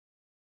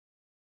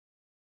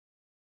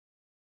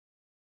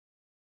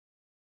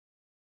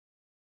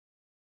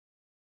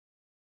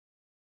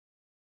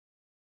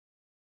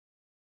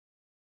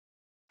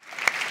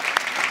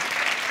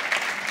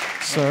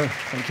sir.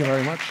 Thank you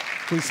very much.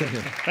 Please sit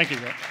here. Thank you,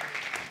 Greg.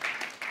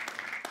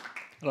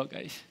 Hello,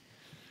 guys.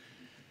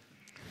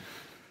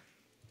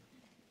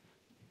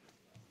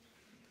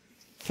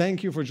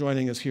 Thank you for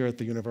joining us here at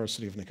the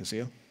University of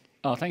Nicosia.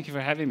 Oh, thank you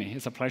for having me.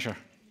 It's a pleasure.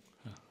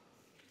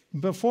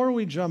 Before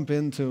we jump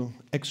into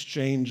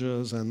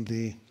exchanges and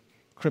the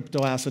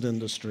crypto asset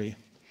industry,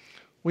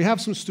 we have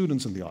some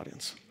students in the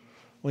audience.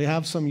 We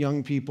have some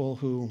young people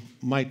who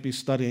might be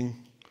studying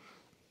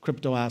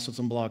crypto assets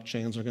and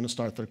blockchains, are going to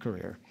start their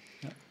career.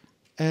 Yeah.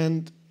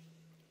 And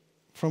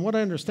from what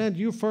I understand,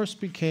 you first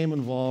became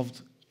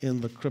involved in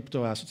the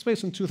crypto asset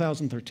space in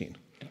 2013,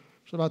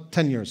 so about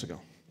 10 years ago.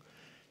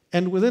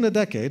 And within a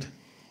decade,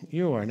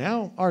 you are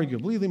now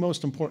arguably the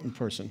most important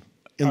person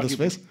in the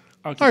space.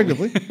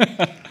 Arguably.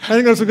 I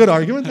think that's a good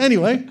argument.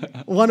 Anyway,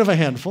 one of a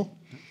handful.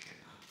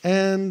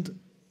 And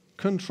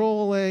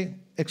control a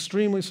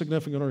extremely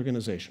significant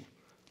organization.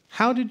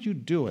 How did you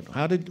do it?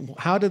 How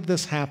did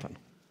this happen?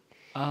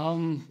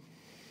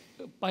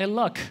 By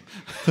luck.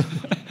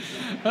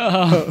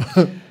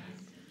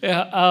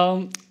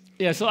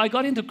 So I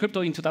got into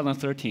crypto in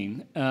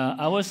 2013.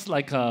 I was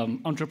like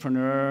an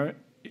entrepreneur.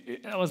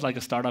 I was like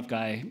a startup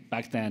guy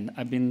back then.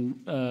 I've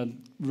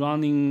been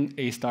running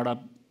a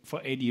startup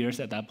for 8 years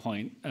at that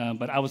point,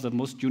 but I was the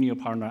most junior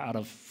partner out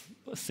of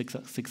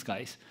six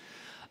guys.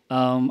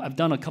 I've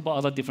done a couple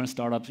other different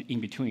startups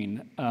in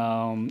between,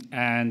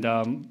 and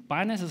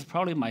Binance is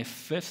probably my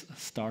 5th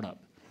startup.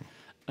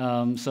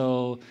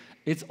 So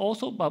it's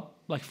also about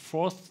like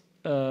fourth.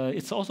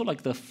 It's also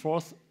like the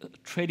 4th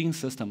trading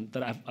system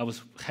that I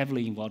was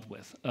heavily involved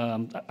with.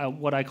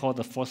 What I call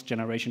the 4th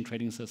generation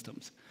trading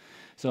systems.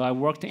 So I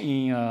worked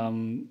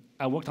on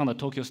the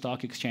Tokyo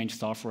Stock Exchange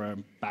software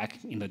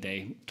back in the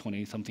day,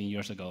 20-something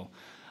years ago.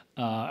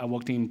 I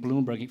worked in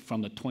Bloomberg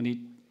from the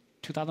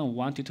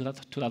 2001 to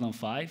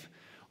 2005,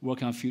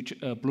 working on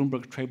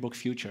Bloomberg Tradebook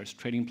futures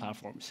trading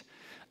platforms.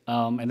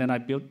 And then I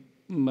built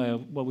our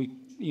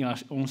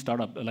own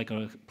startup, like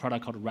a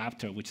product called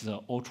Raptor, which is an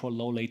ultra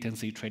low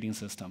latency trading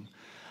system.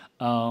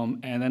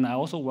 And then I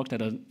also worked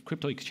at a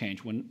crypto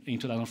exchange in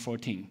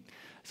 2014.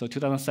 So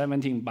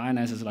 2017,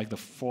 Binance is like the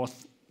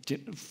 4th,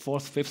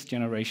 5th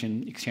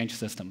generation exchange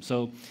system.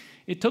 So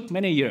it took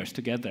many years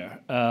to get there.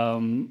 But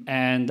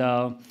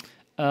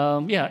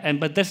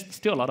there's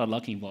still a lot of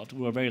luck involved.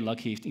 We were very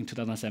lucky in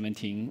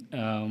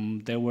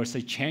 2017. There was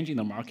a change in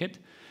the market.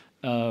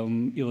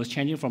 It was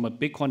changing from a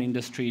Bitcoin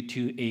industry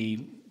to a,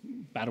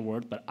 bad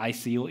word, but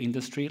ICO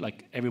industry,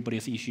 like everybody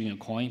is issuing a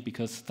coin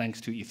because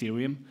thanks to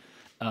Ethereum,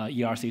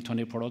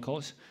 ERC-20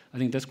 protocols. I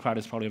think this crowd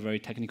is probably a very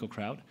technical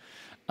crowd.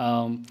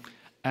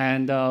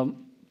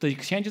 The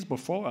exchanges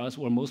before us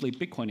were mostly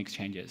Bitcoin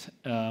exchanges.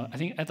 I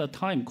think at the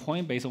time,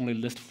 Coinbase only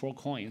listed 4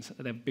 coins.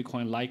 They have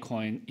Bitcoin,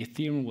 Litecoin,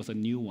 Ethereum was a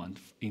new one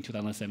in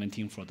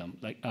 2017 for them.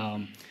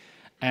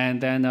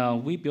 And then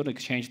we built an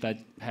exchange that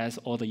has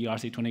all the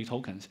ERC-20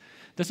 tokens.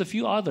 There's a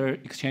few other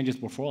exchanges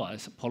before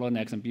us,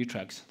 Poloniex and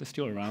Butrex, they're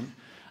still around.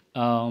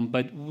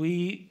 But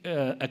we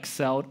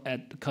excelled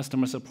at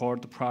customer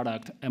support, the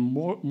product, and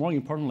more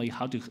importantly,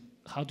 how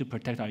to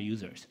protect our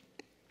users.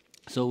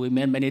 So we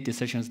made many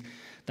decisions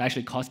that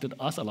actually costed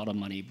us a lot of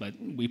money, but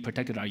we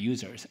protected our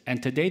users.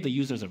 And today, the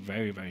users are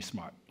very, very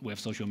smart. We have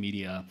social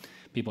media,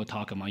 people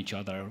talk among each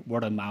other.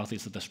 Word of mouth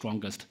is the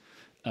strongest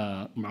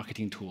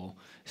marketing tool.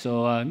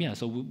 So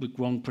so we've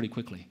grown pretty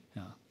quickly.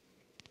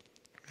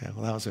 Yeah,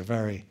 well, that was a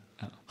very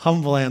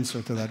humble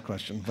answer to that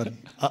question, but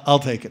I'll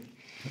take it.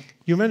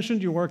 You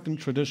mentioned you worked in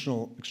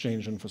traditional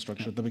exchange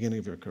infrastructure at the beginning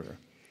of your career.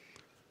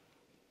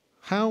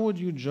 How would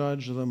you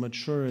judge the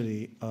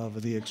maturity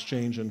of the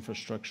exchange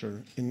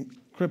infrastructure in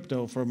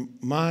crypto? From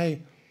my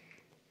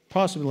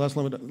possibly less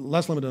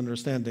limited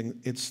understanding,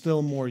 it's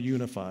still more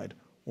unified,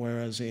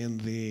 whereas in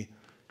the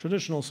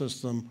traditional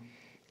system,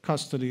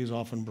 custody is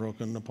often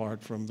broken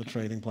apart from the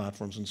trading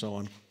platforms and so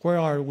on. Where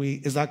are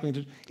we? Is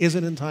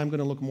it in time going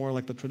to look more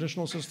like the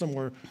traditional system,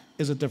 or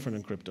is it different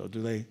in crypto?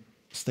 Do they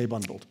stay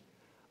bundled?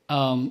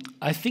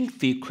 I think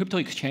the crypto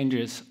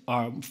exchanges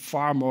are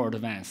far more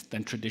advanced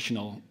than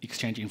traditional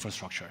exchange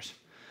infrastructures,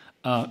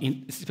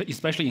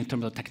 especially in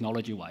terms of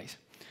technology-wise,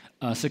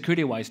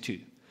 security-wise too.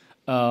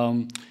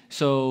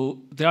 So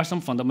there are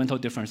some fundamental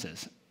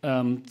differences.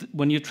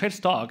 When you trade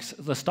stocks,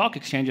 the stock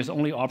exchanges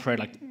only operate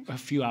like a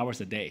few hours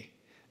a day.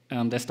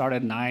 They start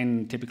at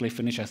 9, typically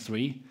finish at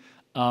 3,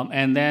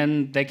 and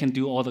then they can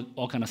do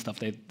all kind of stuff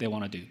they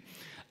want to do.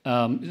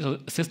 So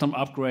system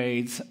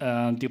upgrades,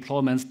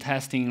 deployments,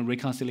 testing,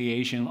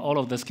 reconciliation, all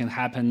of this can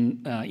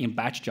happen in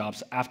batch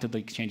jobs after the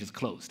exchange is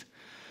closed.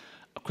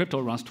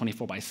 Crypto runs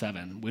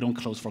 24/7. We don't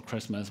close for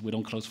Christmas. We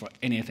don't close for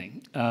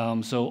anything.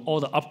 So all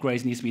the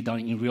upgrades needs to be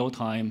done in real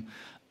time.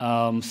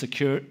 Talk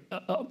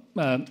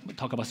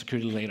about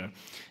security later.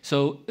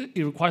 So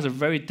it requires a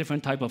very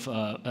different type of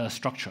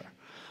structure.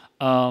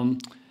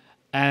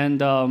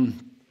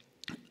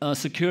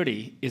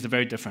 Security is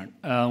very different.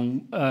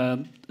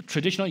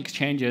 Traditional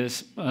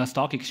exchanges,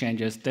 stock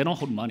exchanges, they don't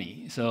hold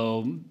money.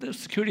 So the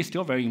security is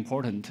still very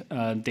important,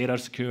 data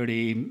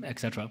security,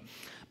 etc.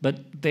 But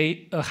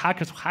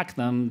hackers hack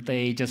them,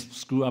 they just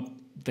screw up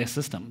their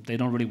system. They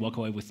don't really walk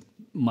away with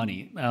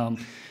money.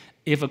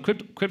 If a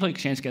crypto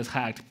exchange gets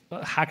hacked,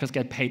 hackers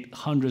get paid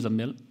hundreds of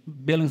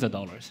billions of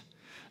dollars.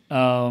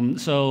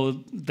 So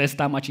there's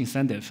not much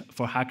incentive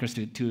for hackers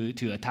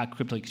to attack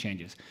crypto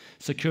exchanges.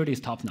 Security is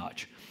top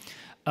notch,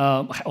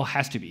 or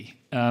has to be.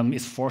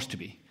 It's forced to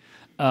be.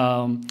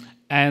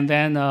 And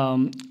then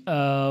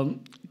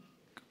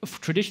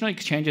traditional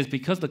exchanges,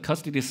 because the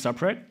custody is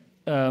separate,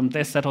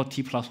 they settle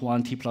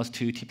T+1, T+2,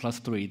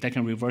 T+3. They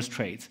can reverse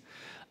trades.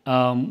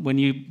 When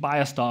you buy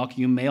a stock,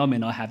 you may or may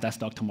not have that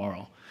stock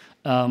tomorrow.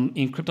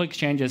 In crypto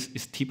exchanges,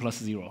 it's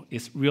T+0.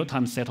 It's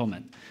real-time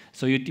settlement.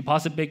 So you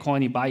deposit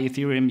Bitcoin, you buy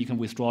Ethereum, you can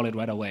withdraw it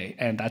right away,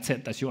 and that's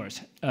it. That's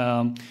yours.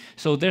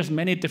 So there's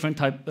many different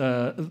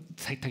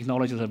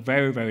technologies that are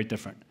very, very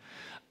different.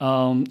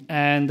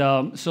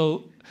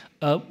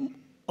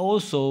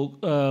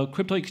 Also,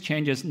 crypto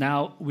exchanges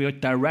now, we are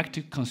direct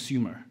to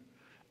consumer.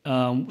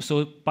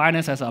 So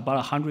Binance has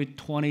about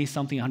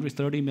 120-something,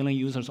 130 million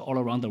users all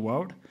around the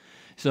world.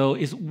 So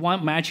it's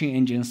one matching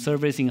engine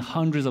servicing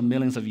hundreds of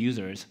millions of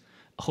users,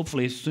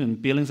 hopefully soon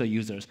billions of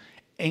users,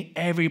 in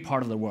every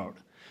part of the world.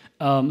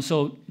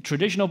 So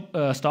traditional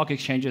stock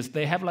exchanges,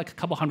 they have like a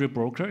couple hundred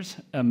brokers,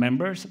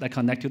 members that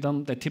connect to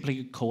them. They're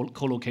typically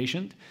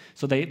co-locationed,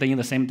 so they're in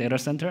the same data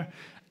center.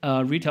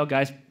 Retail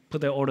guys put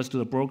their orders to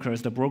the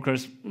brokers. The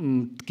brokers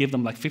give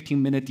them like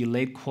 15-minute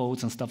delayed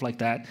quotes and stuff like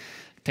that.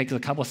 It takes a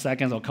couple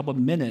seconds or a couple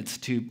minutes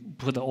to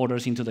put the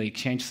orders into the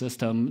exchange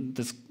system.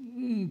 This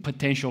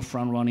potential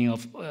front running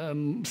of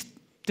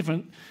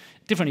different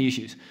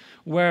issues,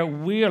 where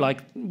we're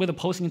like with the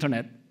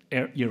post-internet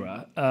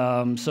era.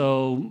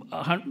 So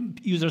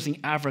users in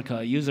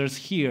Africa, users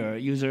here,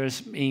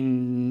 users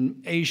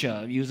in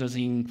Asia, users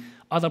in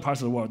other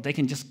parts of the world, they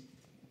can just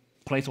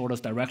place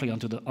orders directly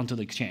onto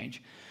the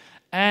exchange.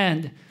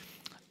 And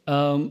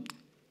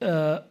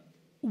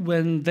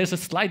when there's a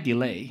slight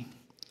delay,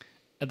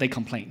 they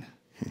complain.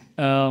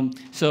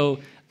 So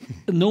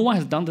no one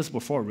has done this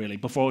before, really,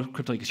 before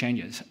crypto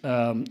exchanges.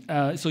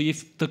 So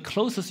if the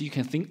closest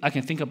I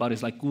can think about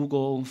is like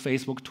Google,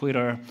 Facebook,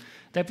 Twitter.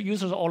 They have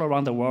users all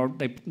around the world.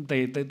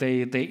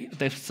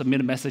 They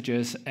submit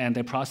messages and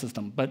they process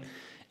them. But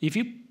if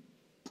you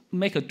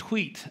make a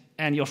tweet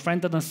and your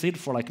friend doesn't see it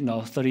for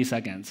 30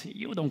 seconds,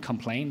 you don't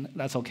complain.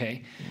 That's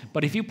okay.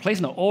 But if you place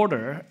an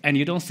order and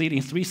you don't see it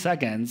in 3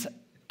 seconds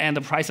and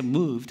the price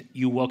moved,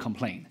 you will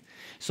complain.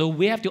 So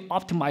we have to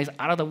optimize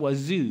out of the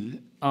wazoo,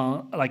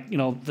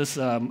 this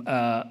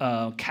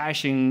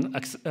caching.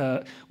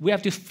 We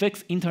have to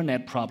fix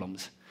internet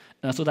problems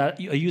so that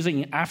a user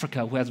in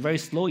Africa who has very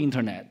slow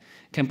internet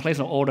can place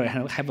an order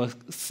and have a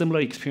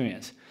similar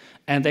experience.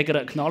 And they get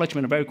an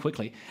acknowledgement very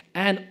quickly.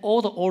 And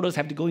all the orders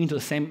have to go into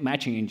the same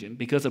matching engine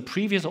because the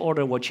previous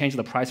order will change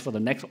the price for the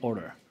next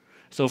order.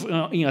 So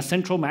in a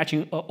central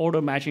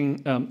order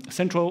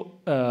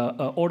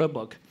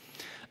book,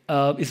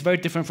 it's very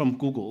different from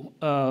Google.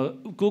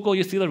 Google,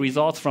 you see the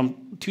results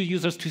from two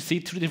users to see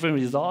two different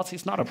results.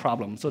 It's not a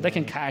problem. So they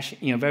can cache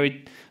in a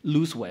very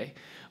loose way.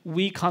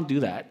 We can't do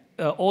that.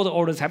 All the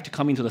orders have to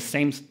come into the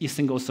same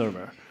single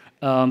server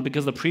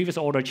because the previous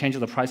order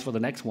changes the price for the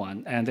next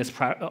one, and there's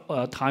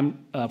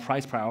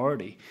price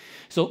priority.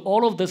 So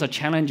all of these are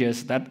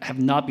challenges that have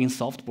not been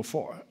solved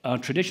before.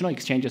 Traditional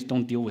exchanges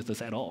don't deal with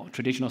this at all,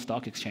 traditional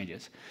stock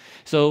exchanges.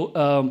 So,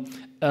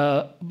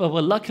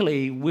 but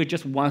luckily, we're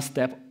just one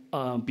step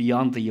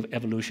beyond the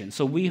evolution.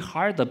 So we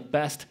hire the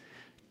best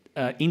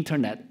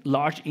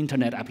large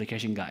internet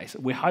application guys.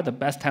 We hire the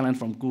best talent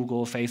from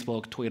Google,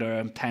 Facebook,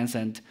 Twitter,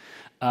 Tencent,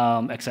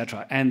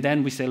 etc. And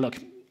then we say, look,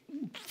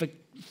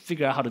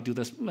 figure out how to do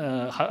this,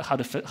 how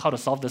to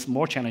solve this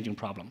more challenging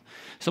problem.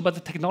 So, but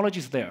the technology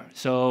is there.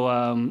 So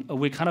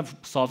we're kind of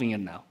solving it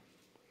now.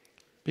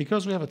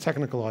 Because we have a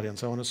technical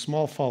audience, I want a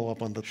small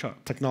follow-up on the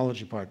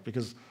technology part.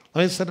 Because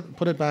let me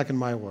put it back in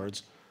my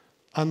words.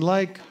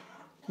 Unlike,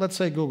 let's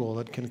say, Google,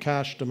 that can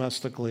cache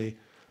domestically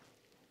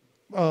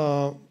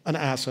an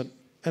asset,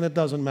 and it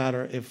doesn't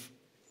matter if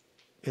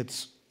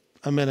it's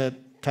a minute,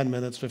 10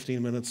 minutes,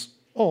 15 minutes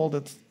old,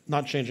 it's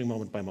not changing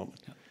moment by moment.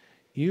 Yeah.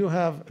 You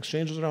have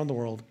exchanges around the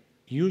world,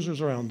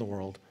 users around the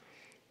world,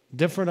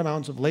 different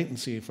amounts of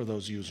latency for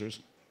those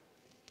users,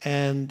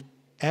 and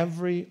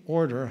every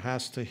order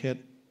has to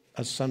hit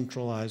a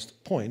centralized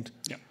point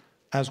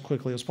as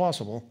quickly as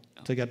possible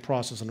to get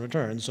processed and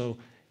returned. So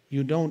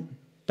you don't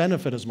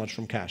benefit as much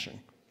from caching,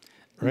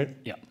 right?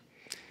 Yeah.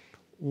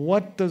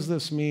 What does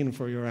this mean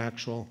for your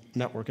actual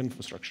network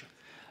infrastructure?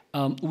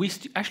 We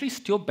actually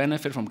still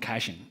benefit from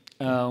caching.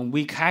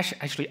 We cache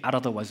actually out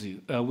of the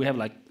wazoo. We have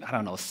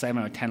 7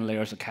 or 10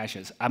 layers of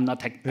caches. I'm not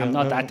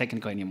that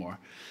technical anymore.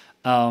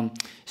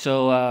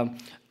 So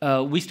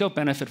we still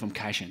benefit from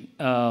caching.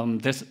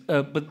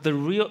 But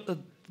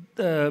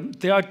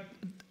there are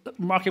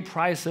market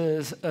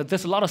prices.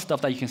 There's a lot of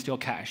stuff that you can still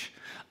cache.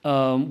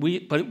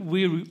 We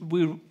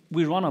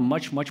run a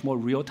much more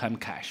real-time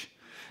cache.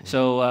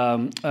 So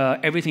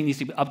everything needs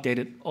to be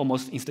updated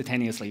almost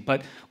instantaneously.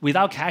 But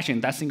without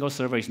caching, that single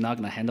server is not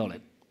going to handle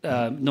it.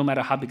 no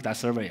matter how big that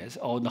server is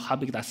or how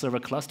big that server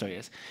cluster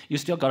is, you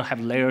still got to have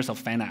layers of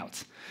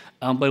fan-outs.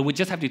 But we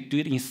just have to do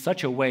it in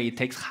such a way it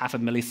takes half a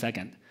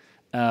millisecond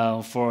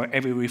for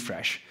every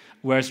refresh.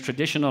 Whereas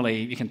traditionally,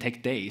 you can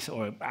take days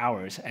or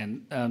hours.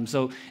 And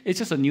so it's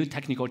just a new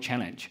technical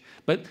challenge.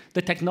 But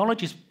the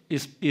technology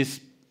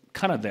is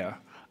kind of there.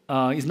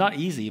 It's not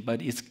easy,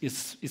 but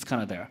it's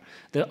kind of there.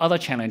 There are other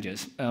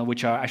challenges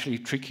which are actually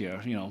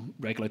trickier,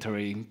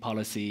 regulatory,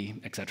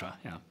 policy, etc.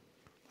 Yeah. All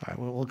right,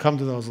 well, we'll come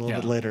to those a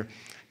little bit later.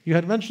 You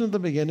had mentioned at the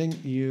beginning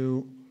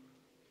you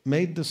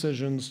made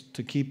decisions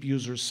to keep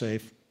users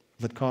safe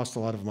that cost a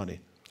lot of money.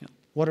 Yeah.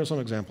 What are some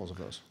examples of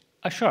those?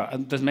 Sure,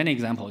 there's many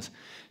examples.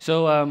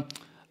 So,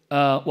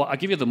 well, I'll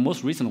give you the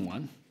most recent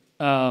one.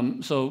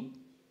 So,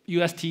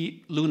 UST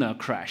Luna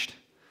crashed.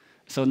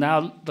 So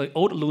now the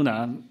old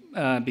Luna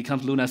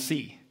becomes Luna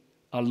C,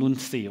 or Luna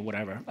C, or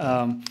whatever.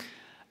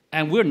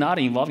 And we're not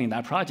involved in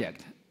that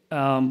project.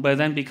 But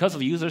then because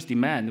of users'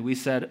 demand, we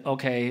said,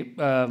 okay,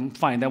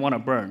 fine, they want to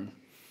burn.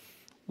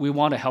 We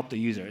want to help the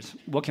users.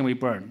 What can we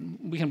burn?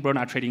 We can burn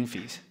our trading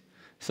fees.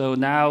 So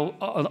now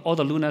all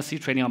the Luna C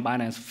trading on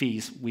Binance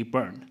fees, we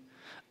burn.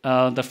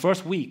 The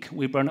first week,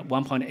 we burned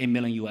 $1.8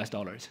 million US.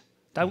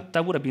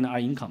 That would have been our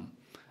income.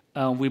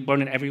 We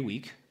burn it every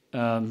week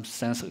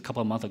since a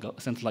couple of months ago,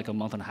 since like a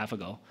month and a half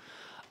ago.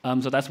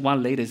 So that's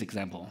one latest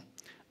example.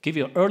 Give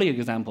you an earlier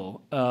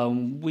example.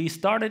 We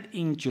started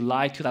in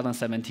July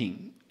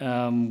 2017.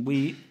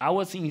 I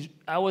was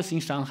in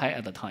Shanghai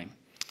at the time.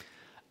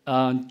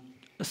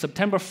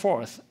 September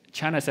 4th,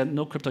 China said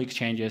no crypto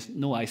exchanges,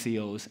 no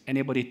ICOs.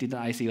 Anybody did an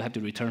ICO have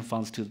to return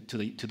funds to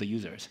the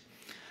users.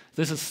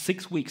 This is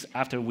 6 weeks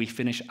after we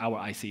finished our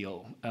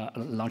ICO,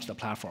 launched the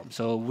platform.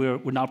 So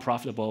we're not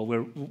profitable.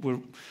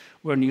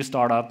 We're a new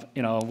startup.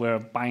 We're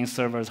buying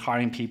servers,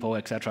 hiring people,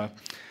 etc.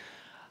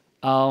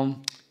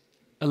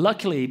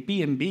 Luckily,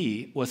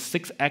 BNB was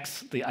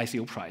 6x the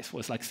ICO price,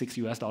 was like $6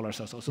 US or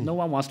so. So no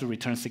one wants to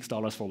return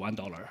 $6 for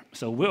 $1.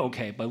 So we're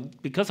okay.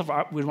 But because of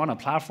we run a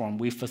platform,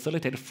 we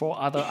facilitated 4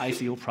 other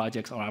ICO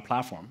projects on our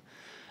platform.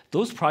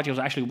 Those projects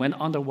actually went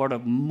underwater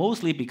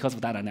mostly because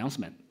of that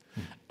announcement.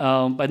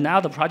 But now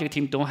the project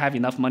team don't have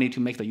enough money to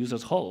make the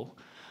users whole.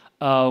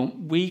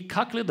 We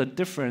calculate the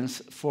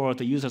difference for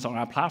the users on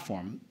our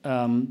platform.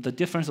 The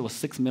difference was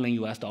 $6 million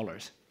US.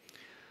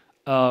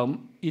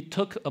 It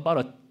took about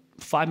a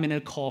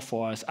 5-minute call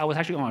for us. I was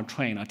actually on a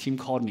train. Our team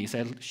called me,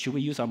 said, should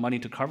we use our money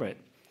to cover it?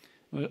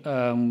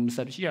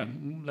 Said, yeah,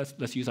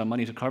 let's use our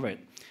money to cover it.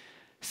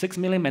 6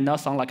 million may not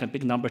sound like a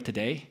big number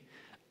today.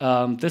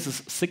 This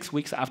is 6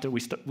 weeks after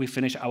we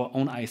finished our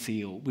own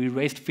ICO. We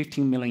raised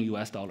 $15 million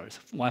US,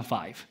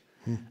 1.5.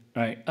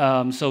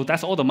 Right? So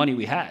that's all the money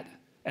we had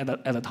at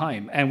the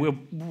time. And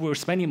we're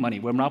spending money.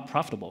 We're not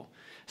profitable.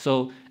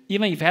 So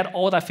even if you had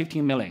all that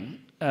 15 million,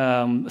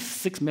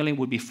 6 million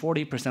would be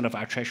 40% of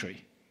our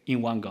treasury in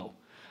one go.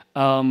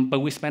 But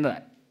we spend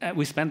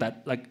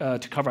that like,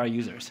 to cover our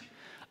users.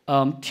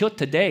 Till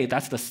today,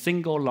 that's the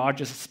single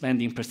largest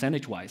spending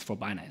percentage-wise for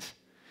Binance.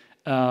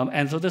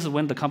 And so this is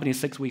when the company is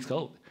 6 weeks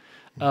old.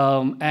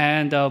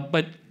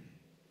 But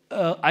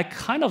I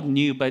kind of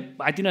knew, but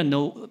I didn't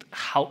know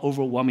how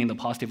overwhelming the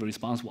positive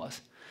response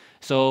was.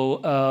 So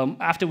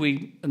after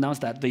we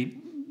announced that, the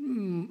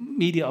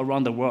media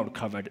around the world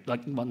covered,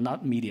 like, well,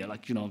 not media,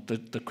 like,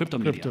 the crypto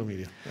media. Crypto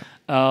media,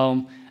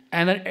 yeah.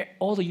 And then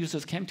all the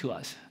users came to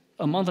us.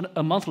 A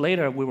month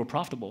later, we were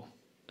profitable.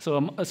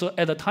 So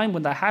at the time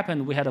when that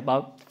happened, we had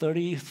about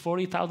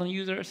 40,000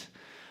 users.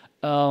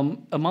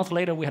 A month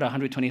later, we had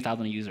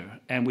 120,000 users,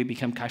 and we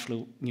became cash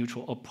flow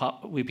neutral,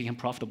 or we became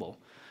profitable.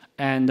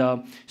 And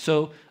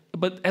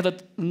but at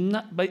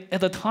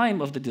the time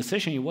of the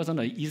decision, it wasn't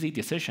an easy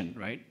decision,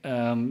 right?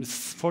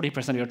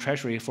 40% of your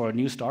treasury for a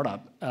new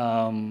startup.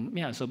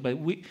 Yeah. So,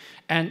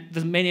 and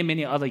there's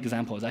many other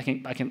examples. I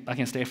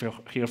can stay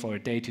here for a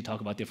day to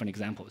talk about different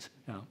examples.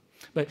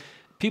 But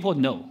people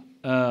know.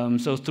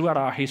 So throughout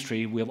our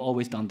history, we have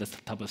always done this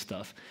type of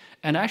stuff,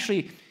 and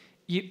actually,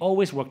 it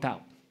always worked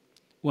out.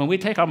 When we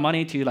take our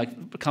money to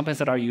like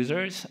compensate our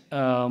users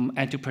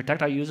and to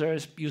protect our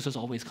users, users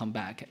always come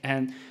back.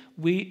 And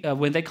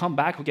when they come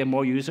back, we get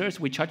more users.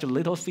 We charge a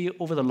little fee.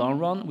 Over the long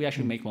run, we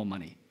actually make more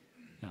money.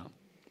 Yeah.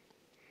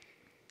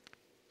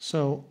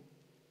 So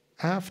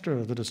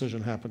after the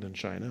decision happened in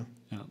China,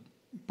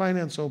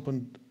 Binance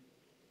opened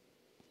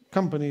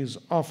companies,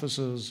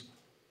 offices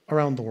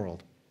around the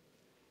world.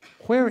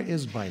 Where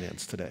is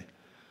Binance today?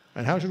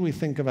 And how should we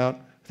think about,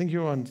 I think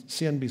you were on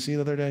CNBC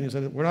the other day and you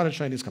said, we're not a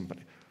Chinese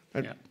company.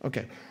 Right? Yeah.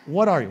 Okay.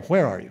 What are you?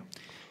 Where are you?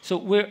 So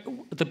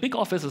the big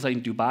offices are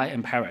in Dubai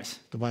and Paris.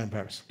 Dubai and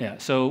Paris. Yeah.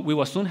 So we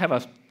will soon have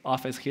an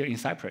office here in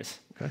Cyprus.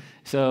 Okay.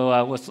 So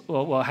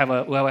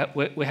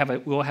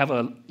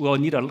we'll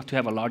need to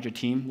have a larger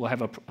team. We'll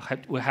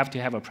have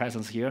to have a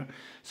presence here.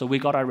 So we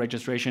got our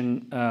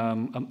registration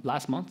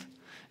last month.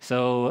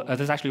 So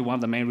that's actually one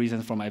of the main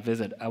reasons for my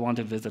visit. I want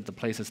to visit the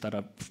places that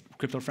are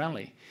crypto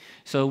friendly.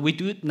 So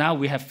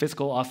we have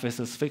physical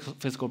offices,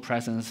 physical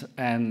presence,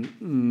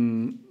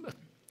 and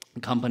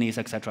companies,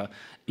 etc.,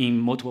 in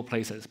multiple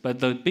places. But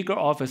the bigger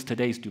office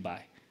today is Dubai.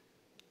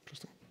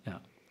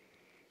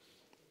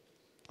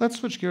 Let's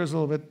switch gears a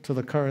little bit to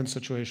the current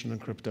situation in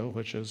crypto,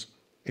 which is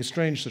a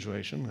strange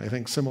situation. I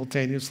think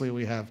simultaneously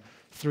we have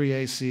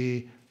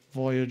 3AC,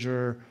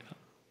 Voyager,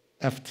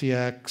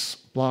 FTX,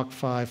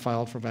 BlockFi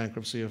filed for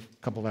bankruptcy a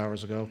couple of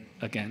hours ago.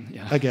 Again,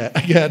 yeah.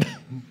 Again.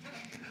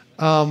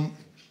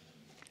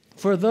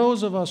 For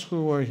those of us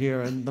who were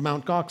here in the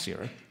Mt. Gox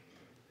era,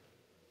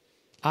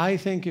 I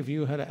think if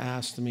you had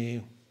asked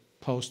me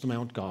post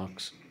Mt.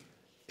 Gox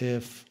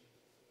if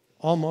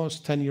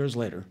almost 10 years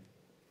later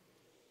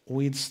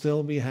we'd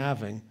still be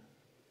having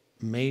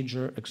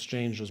major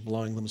exchanges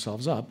blowing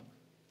themselves up,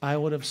 I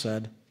would have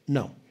said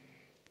no.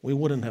 We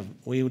wouldn't have.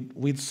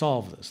 We'd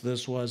solve this.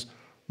 This was,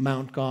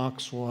 Mt.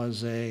 Gox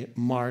was a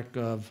mark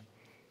of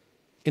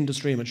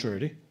industry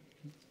maturity,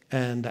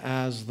 and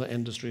as the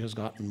industry has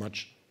gotten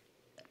much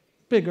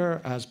bigger,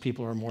 as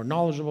people are more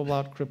knowledgeable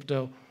about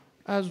crypto,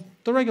 as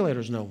the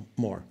regulators know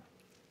more,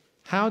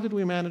 how did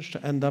we manage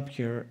to end up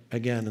here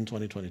again in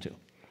 2022?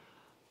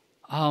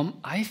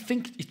 I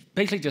think it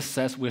basically just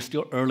says we're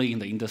still early in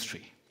the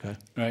industry. Okay.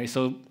 Right.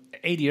 So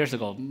 8 years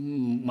ago,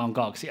 Mt.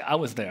 Gox, yeah, I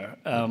was there.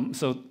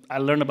 So I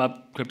learned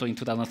about crypto in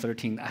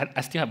 2013.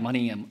 I still have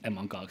money in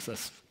Mt. Gox.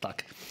 That's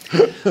stuck.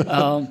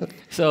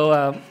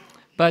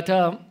 But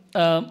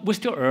we're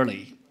still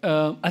early.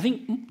 I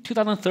think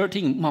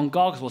 2013, Mt.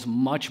 Gox was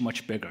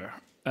much bigger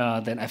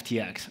than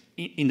FTX,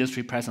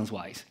 industry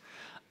presence-wise.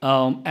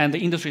 And the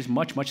industry is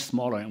much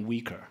smaller and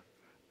weaker.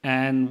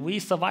 And we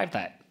survived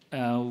that.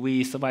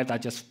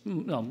 Just,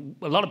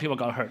 a lot of people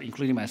got hurt,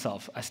 including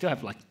myself. I still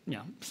have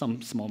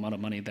some small amount of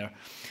money there.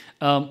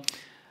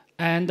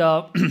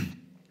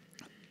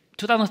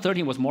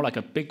 2013 was more like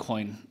a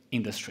Bitcoin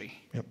industry.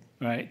 Yep.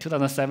 Right?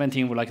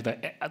 2017 were like the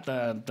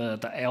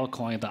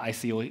altcoin, the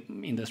ICO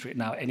industry.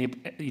 Now,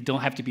 you don't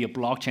have to be a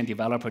blockchain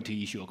developer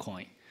to issue a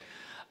coin.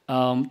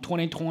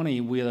 2020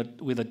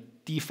 with a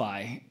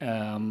DeFi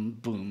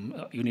boom,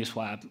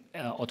 Uniswap,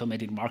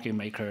 automated market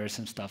makers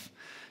and stuff.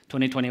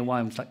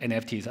 2021 was like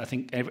NFTs. I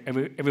think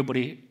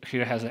everybody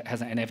here has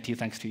an NFT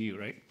thanks to you,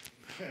 right?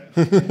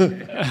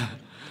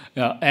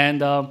 Yeah,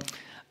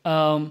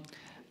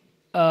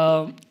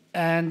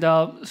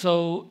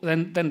 so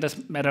then there's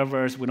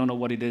metaverse. We don't know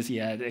what it is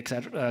yet,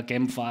 etc.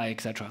 GameFi,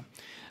 etc.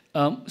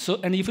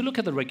 And if you look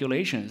at the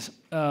regulations,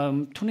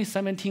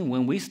 2017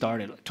 when we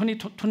started,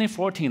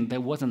 2014 there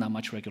wasn't that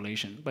much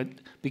regulation, but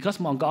because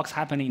Mt. Gox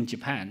happened in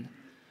Japan,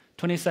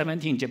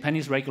 2017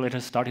 Japanese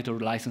regulators started to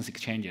license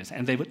exchanges,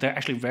 and they're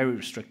actually very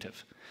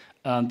restrictive.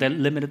 They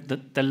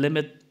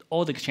limit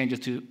all the exchanges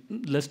to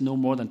list no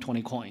more than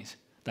 20 coins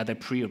that they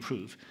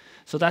pre-approve.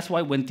 So that's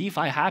why when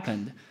DeFi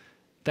happened,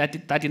 that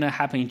didn't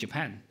happen in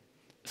Japan.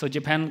 So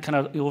Japan kind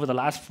of over the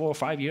last 4 or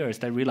 5 years,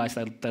 they realized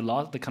that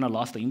they kind of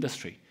lost the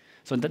industry.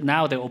 So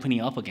now they're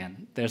opening up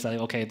again. There's like,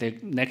 okay,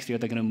 next year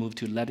they're going to move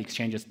to let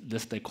exchanges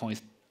list their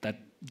coins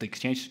that the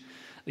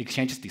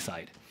exchanges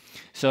decide.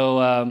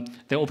 So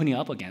they're opening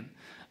up again.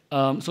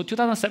 So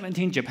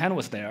 2017, Japan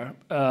was there,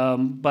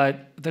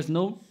 but there's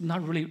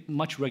not really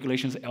much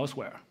regulations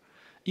elsewhere.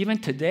 Even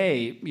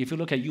today, if you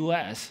look at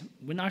US,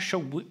 we're not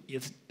sure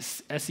if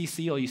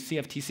SEC or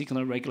CFTC going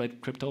to regulate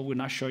crypto. We're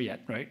not sure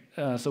yet, right?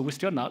 So we're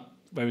still not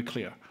very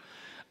clear.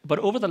 But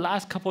over the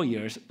last couple of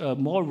years,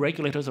 more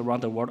regulators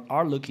around the world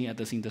are looking at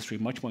this industry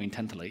much more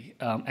intently,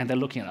 and they're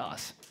looking at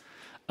us.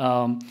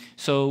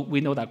 So we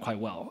know that quite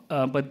well.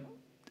 But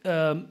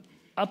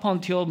up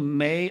until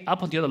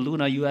the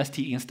Luna UST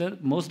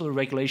incident, most of the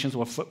regulations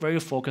were very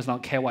focused on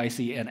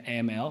KYC and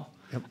AML,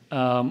 yep.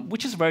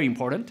 Which is very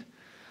important.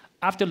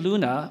 After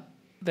Luna,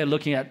 they're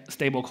looking at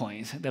stable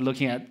coins. They're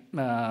looking at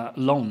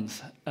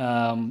loans,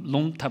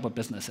 loan type of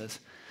businesses.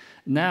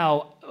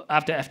 Now,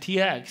 after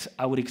FTX,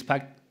 I would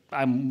expect,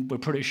 we're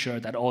pretty sure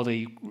that all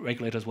the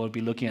regulators will be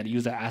looking at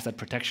user asset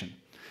protection.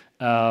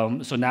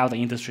 So now the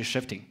industry is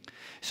shifting.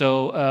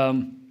 So,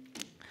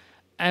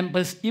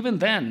 but even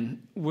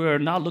then, we're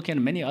now looking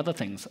at many other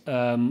things: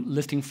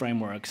 listing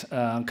frameworks,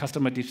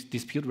 customer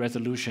dispute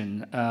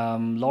resolution,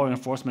 law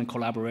enforcement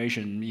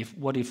collaboration.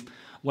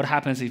 What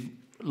happens if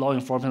law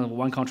enforcement of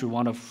one country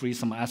want to freeze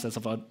some assets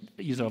of a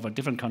user of a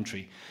different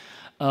country?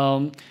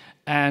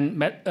 And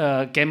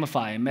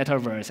GameFi,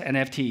 metaverse,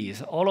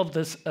 NFTs, all of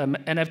this,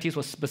 NFTs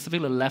was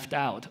specifically left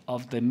out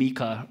of the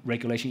MiCA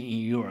regulation in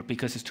Europe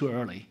because it's too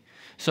early.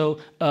 So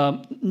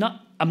I'm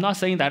not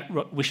saying that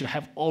we should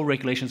have all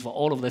regulations for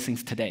all of these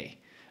things today,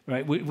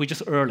 right? We're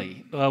just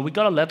early. We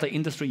got to let the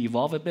industry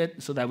evolve a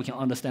bit so that we can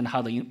understand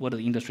what the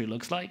industry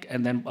looks like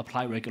and then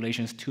apply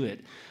regulations to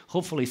it.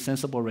 Hopefully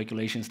sensible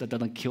regulations that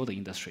doesn't kill the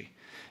industry.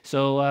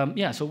 So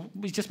so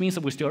it just means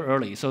that we're still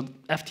early. So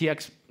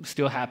FTX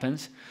still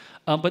happens.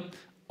 But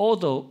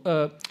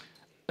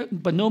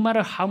no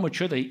matter how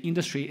mature the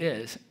industry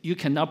is, you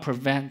cannot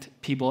prevent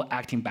people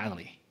acting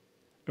badly,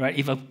 right?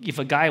 If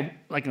a guy,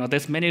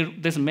 there's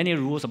many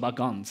rules about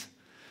guns,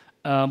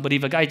 but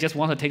if a guy just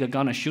wants to take a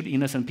gun and shoot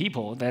innocent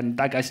people, then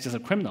that guy's just a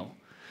criminal.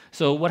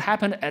 So what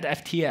happened at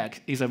FTX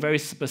is a very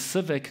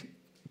specific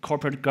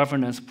corporate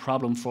governance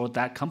problem for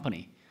that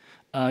company.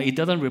 It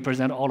doesn't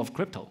represent all of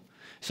crypto.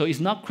 So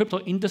it's not crypto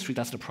industry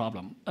that's the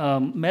problem.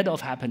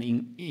 Madoff happened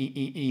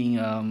in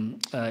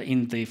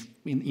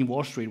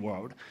Wall Street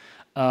world.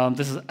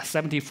 This is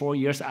 74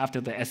 years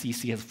after the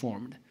SEC has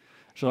formed.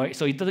 So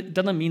it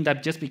doesn't mean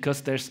that just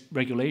because there's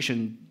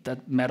regulation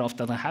that Madoff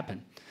doesn't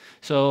happen.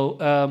 So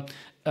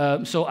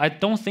I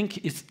don't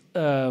think it's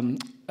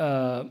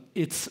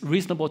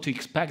reasonable to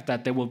expect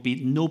that there will be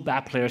no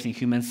bad players in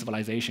human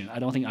civilization. I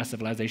don't think our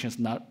civilization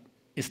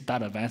is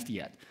that advanced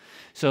yet.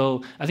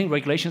 So I think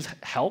regulations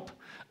help.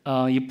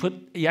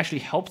 It actually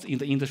helps in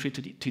the industry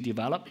to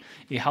develop.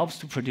 It helps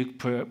to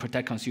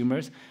protect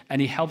consumers,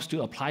 and it helps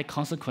to apply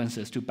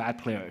consequences to bad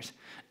players.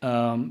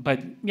 But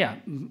yeah,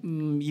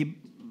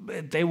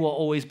 they will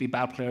always be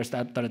bad players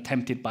that are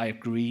tempted by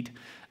greed,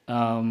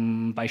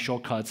 by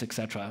shortcuts,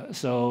 etc.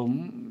 So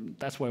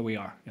that's where we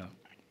are. Yeah.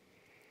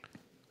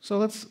 So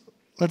let's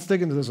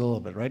dig into this a little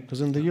bit, right?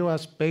 Because in the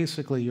U.S.,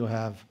 basically you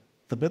have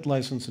the BIT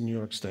license in New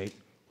York State,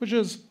 which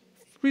is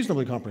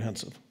reasonably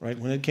comprehensive, right?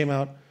 When it came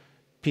out,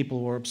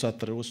 people were upset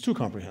that it was too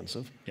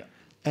comprehensive. Yeah.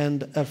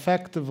 And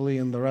effectively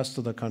in the rest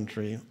of the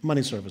country,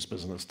 money service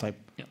business type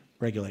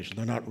regulation.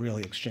 They're not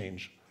really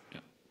exchange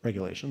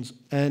regulations.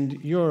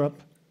 And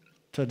Europe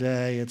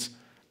today, it's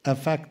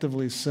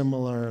effectively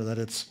similar that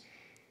its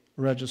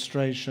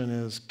registration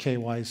is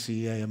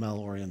KYC, AML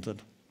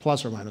oriented,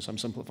 plus or minus, I'm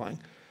simplifying.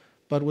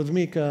 But with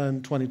MiCA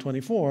in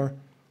 2024,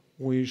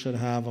 we should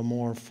have a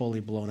more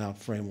fully blown out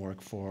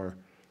framework for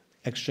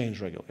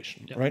exchange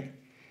regulation, right?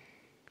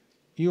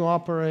 You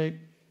operate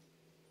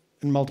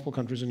in multiple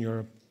countries in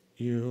Europe.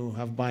 You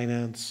have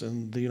Binance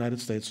in the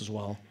United States as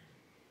well.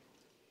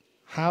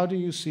 How do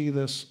you see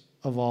this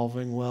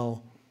evolving?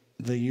 Will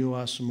the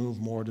US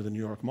move more to the New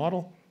York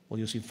model? Will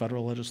you see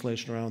federal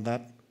legislation around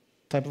that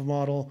type of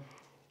model?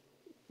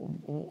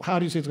 How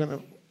do you see it's going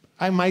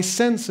to? My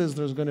sense is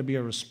there's going to be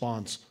a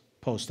response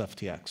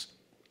post-FTX,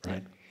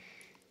 right?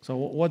 So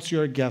what's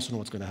your guess on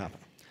what's going to happen?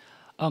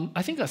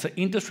 I think as an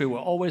industry, we're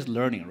always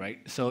learning, right?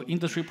 So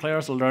industry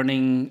players are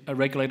learning,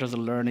 regulators are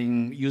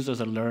learning, users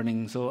are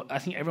learning. So I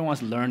think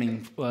everyone's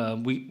learning.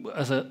 We,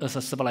 as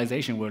a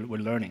civilization,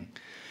 we're learning.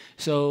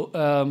 So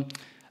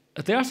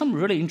there are some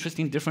really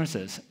interesting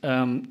differences.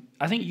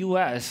 I think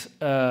U.S.,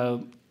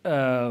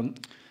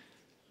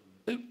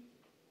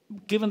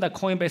 given that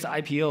Coinbase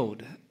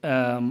IPO'd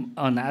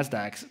on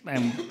NASDAQ,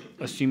 and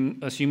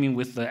assuming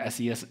with the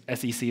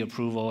SEC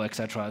approval, et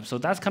cetera, so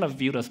that's kind of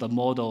viewed as the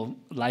model,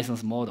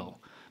 license model.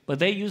 But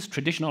they use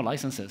traditional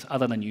licenses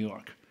other than New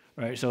York,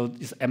 right? So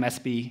it's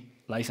MSB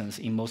license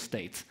in most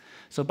states.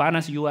 So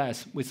Binance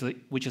US,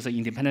 which is an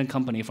independent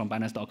company from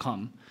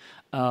Binance.com,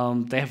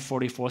 they have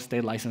 44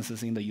 state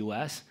licenses in the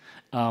US,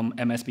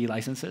 MSB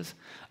licenses.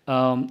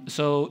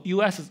 So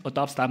US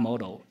adopts that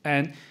model.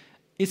 And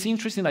it's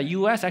interesting that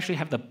US actually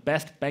have the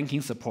best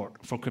banking support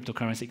for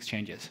cryptocurrency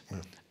exchanges,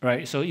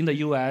 right? So in the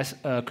US,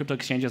 crypto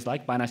exchanges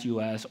like Binance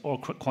US or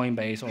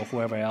Coinbase or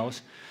whoever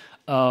else,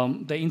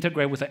 they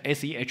integrate with the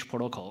ACH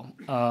protocol.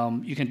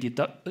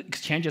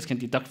 Exchanges can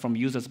deduct from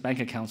users' bank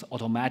accounts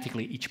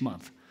automatically each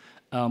month.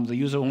 The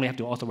user only have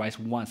to authorize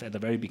once at the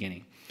very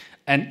beginning.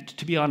 And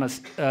to be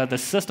honest, the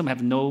system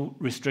have no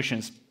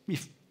restrictions.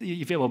 If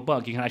you have a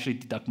bug, you can actually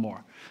deduct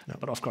more. No.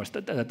 But of course,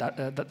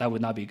 that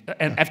would not be.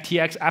 And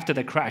FTX, after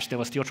the crash, they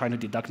were still trying to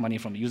deduct money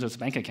from the users'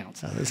 bank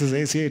accounts. This is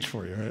ACH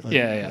for you, right?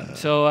 Like,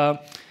 So,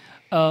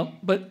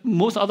 but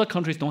most other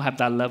countries don't have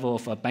that level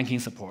of banking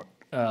support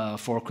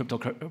for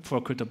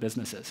crypto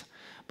businesses.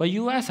 But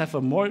U.S. have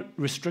more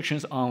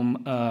restrictions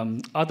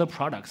on other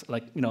products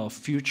like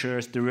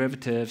futures,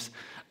 derivatives,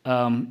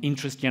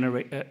 interest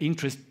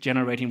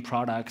generating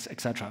products,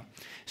 etc.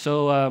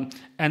 So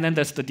and then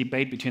there's the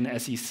debate between the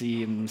SEC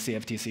and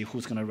CFTC,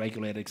 who's going to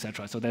regulate,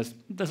 etc. So there's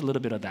a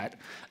little bit of that.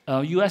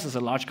 U.S. is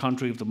a large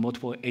country with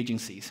multiple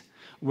agencies,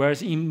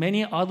 whereas in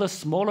many other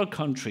smaller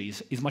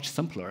countries, it's much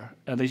simpler.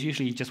 There's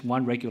usually just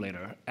one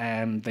regulator,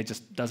 and they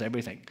just does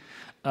everything,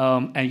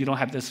 and you don't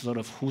have this sort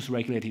of who's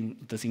regulating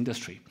this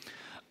industry.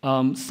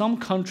 Some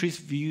countries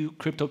view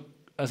crypto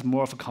as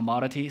more of a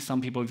commodity. Some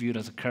people view it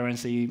as a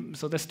currency.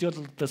 So there's still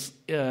this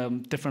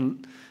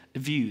different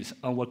views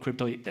on what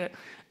crypto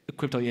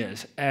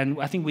is.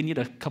 And I think we need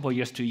a couple of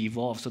years to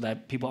evolve so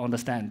that people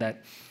understand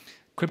that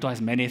crypto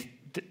has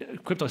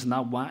crypto is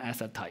not one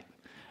asset type.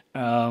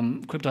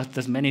 Crypto,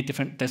 there's many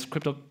different, there's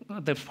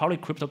probably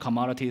crypto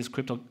commodities,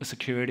 crypto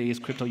securities,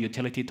 crypto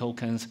utility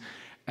tokens,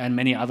 and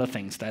many other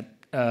things that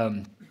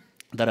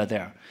are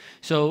there.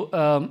 So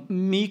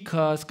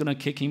MiCA is going to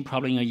kick in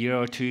probably in a year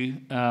or two.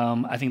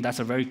 I think that's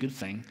a very good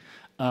thing.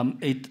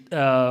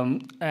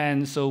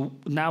 And so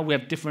now we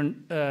have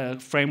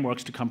different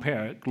frameworks to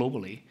compare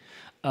globally.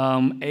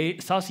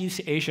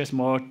 Southeast Asia is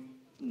more,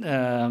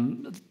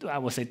 I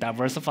would say,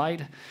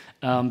 diversified.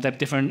 They have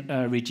different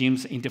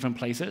regimes in different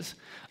places.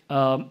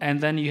 And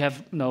then you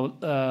have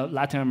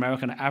Latin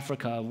America and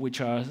Africa,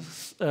 which are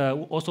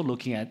also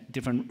looking at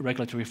different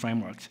regulatory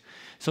frameworks.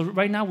 So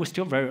right now we're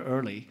still very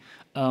early.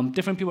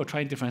 Different people are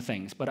trying different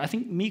things, but I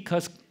think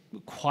MiCA's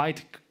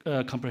quite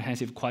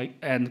comprehensive,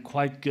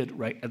 quite good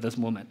right at this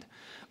moment.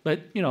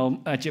 But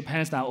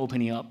Japan's now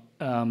opening up.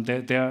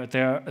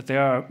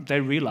 They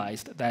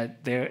realized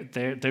that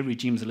their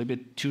regime is a little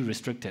bit too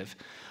restrictive,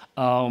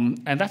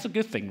 and that's a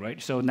good thing,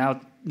 right? So now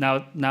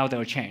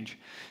they'll change.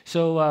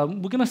 So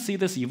we're going to see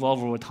this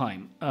evolve over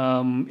time.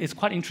 It's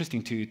quite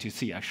interesting to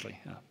see, actually.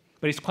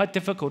 But it's quite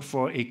difficult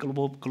for a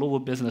global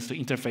business to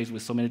interface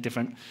with so many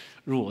different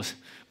rules.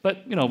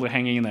 But we're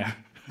hanging in there.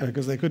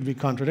 Because they could be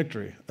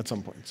contradictory at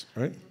some points,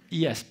 right?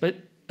 Yes, but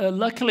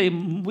luckily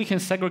we can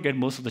segregate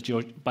most of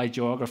the by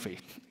geography.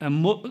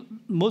 And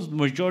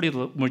majority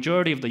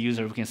of the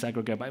users we can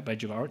segregate by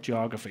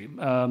geography.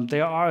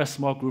 There are a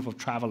small group of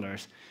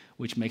travelers,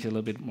 which makes it a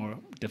little bit more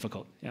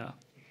difficult. Yeah.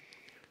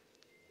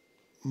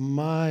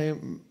 My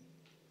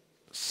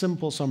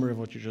simple summary of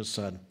what you just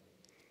said: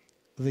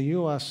 the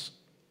U.S.,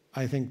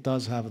 I think,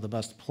 does have the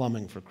best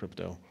plumbing for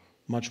crypto,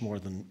 much more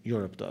than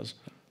Europe does.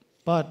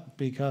 But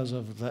because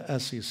of the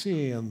SEC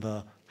and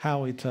the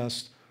Howey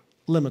test,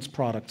 limits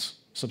products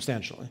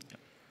substantially. Yeah.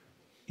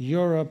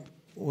 Europe,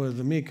 with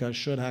the MiCA,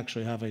 should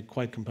actually have a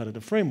quite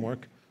competitive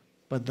framework,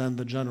 but then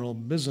the general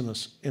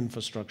business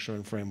infrastructure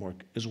and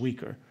framework is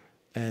weaker.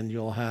 And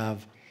you'll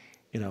have,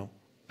 I think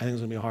it's going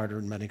to be harder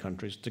in many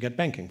countries to get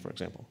banking, for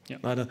example.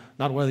 Yeah.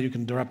 Not whether you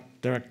can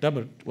direct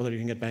debit, whether you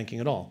can get banking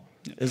at all.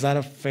 Yeah. Is that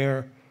a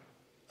fair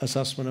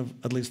assessment of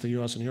at least the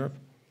US and Europe?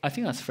 I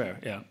think that's fair,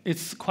 yeah.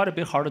 It's quite a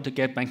bit harder to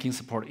get banking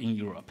support in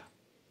Europe.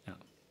 Yeah.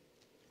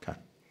 Okay.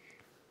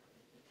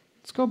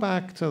 Let's go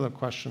back to the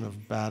question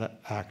of bad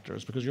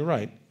actors, because you're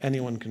right,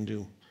 anyone can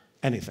do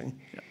anything.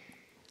 Yeah.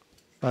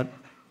 But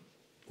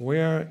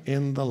we're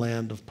in the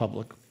land of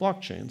public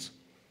blockchains.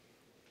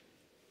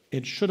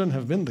 It shouldn't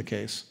have been the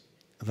case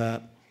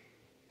that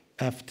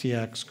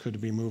FTX could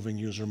be moving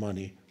user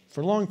money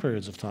for long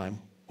periods of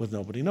time with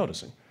nobody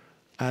noticing.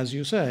 As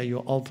you say,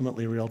 you'll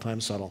ultimately real-time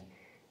settle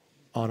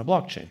on a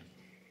blockchain.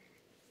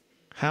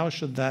 How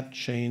should that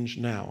change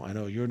now? I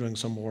know you're doing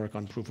some work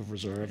on proof of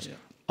reserves. Yeah.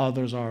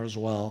 Others are as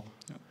well.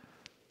 Yeah.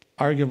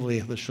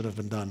 Arguably, this should have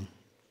been done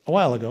a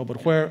while ago,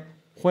 but where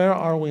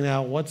are we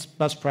now? What's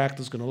best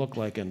practice going to look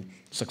like in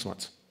 6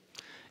 months?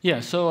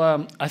 Yeah,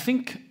 so I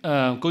think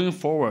going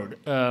forward,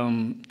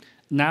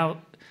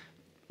 now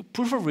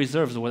proof of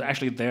reserves was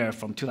actually there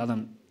from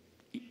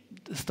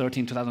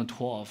 2013,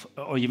 2012,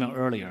 or even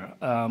earlier.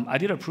 I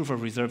did a proof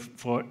of reserve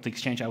for the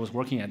exchange I was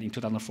working at in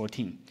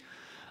 2014.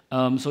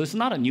 So it's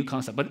not a new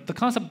concept, but the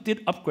concept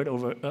did upgrade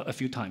over a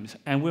few times.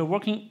 And we're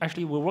working with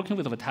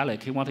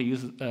Vitalik. He wanted to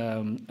use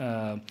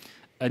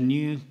a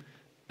new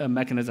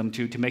mechanism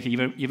to make it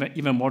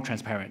even more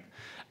transparent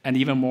and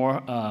even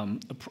more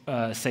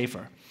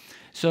safer.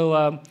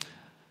 So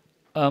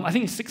I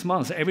think in 6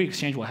 months, every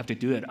exchange will have to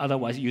do it.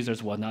 Otherwise,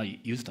 users will not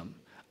use them.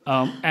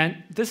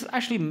 And this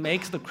actually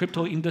makes the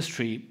crypto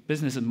industry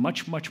business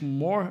much, much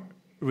more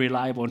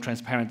reliable and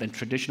transparent than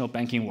traditional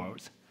banking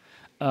worlds.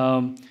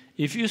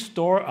 If you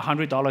store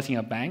 $100 in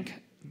a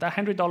bank, that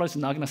 $100 is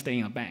not going to stay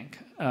in a bank.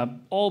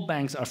 All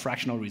banks are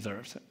fractional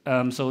reserves.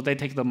 So they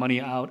take the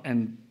money out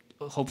and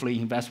hopefully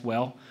invest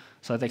well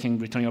so that they can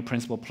return your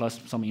principal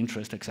plus some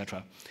interest,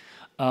 etc.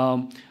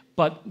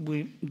 But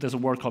there's a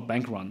word called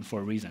bank run for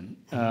a reason.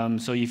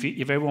 So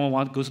if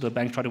everyone goes to the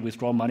bank try to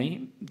withdraw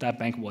money, that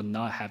bank will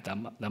not have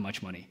that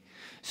much money.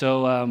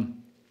 So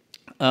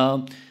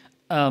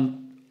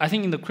I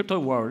think in the crypto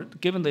world,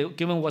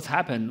 given what's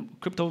happened,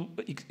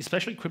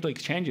 especially crypto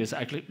exchanges,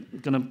 actually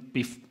going to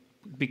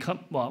become,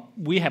 well,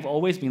 we have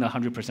always been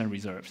 100%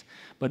 reserves,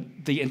 but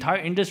the entire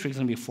industry is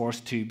going to be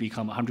forced to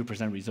become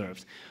 100%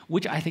 reserves,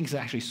 which I think is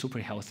actually super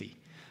healthy.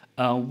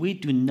 We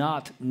do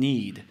not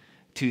need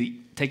to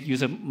take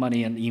user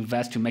money and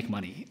invest to make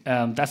money.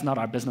 That's not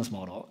our business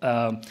model.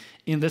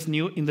 In this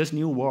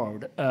new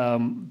world,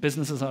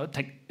 businesses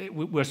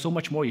we're so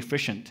much more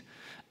efficient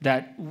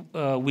that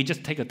we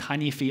just take a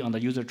tiny fee on the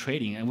user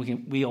trading, and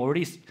we're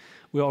already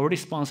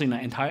sponsoring an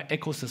entire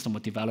ecosystem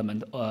of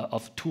development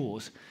of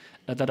tools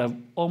that are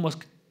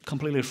almost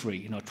completely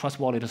free. Trust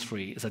Wallet is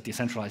free. It's a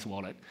decentralized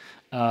wallet,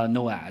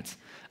 no ads.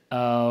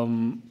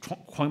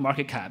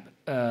 CoinMarketCap,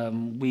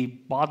 we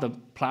bought the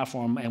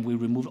platform and we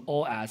removed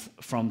all ads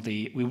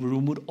we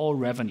removed all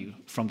revenue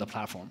from the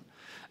platform.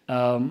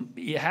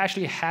 It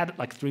actually had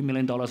like $3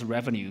 million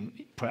revenue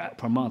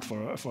per month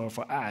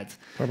for ads.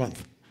 Per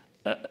month.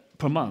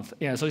 Per month,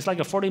 yeah. So it's like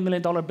a $40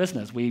 million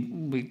business. We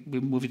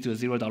moved it to a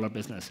 $0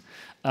 business.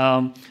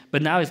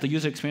 But now the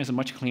user experience is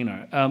much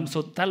cleaner.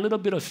 So that little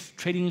bit of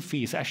trading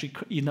fee is actually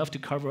enough to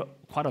cover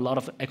quite a lot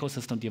of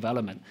ecosystem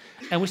development.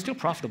 And we're still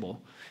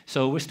profitable.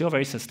 So we're still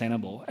very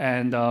sustainable.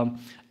 And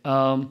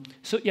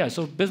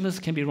so business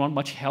can be run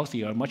much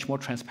healthier, much more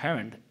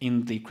transparent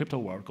in the crypto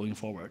world going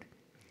forward.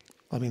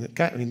 I mean,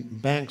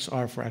 banks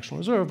are fractional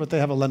reserve, but they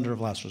have a lender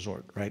of last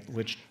resort, right?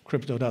 Which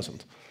crypto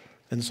doesn't.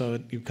 And so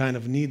you kind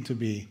of need to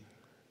be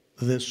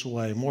this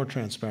way, more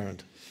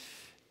transparent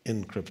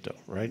in crypto,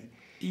 right?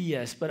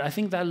 Yes, but I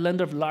think that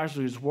lender of last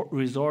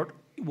resort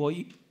will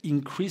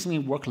increasingly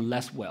work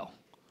less well.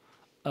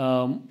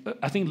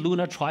 I think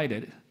Luna tried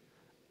it.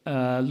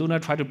 Luna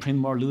tried to print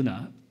more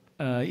Luna,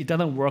 it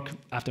doesn't work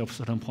after a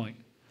certain point.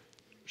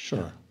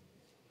 Sure.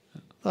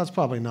 That's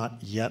probably not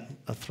yet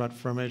a threat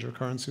for a major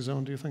currency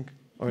zone, do you think?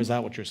 Or is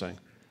that what you're saying?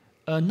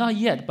 Not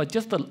yet, but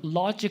just the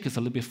logic is a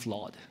little bit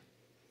flawed.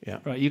 Yeah.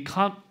 Right? You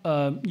can't.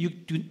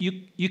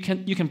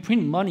 You can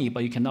print money,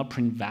 but you cannot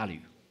print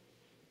value.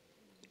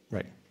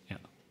 Right. Yeah.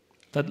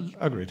 That,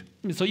 Agreed.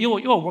 so you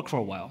will work for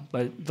a while,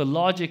 but the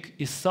logic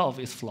itself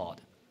is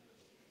flawed.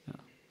 Yeah.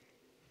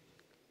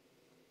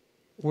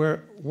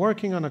 We're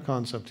working on a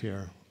concept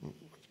here,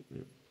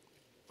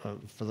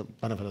 for the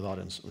benefit of the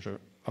audience, I'm sure,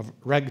 of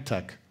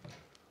regtech,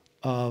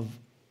 of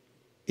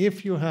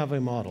if you have a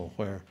model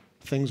where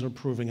things are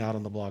proving out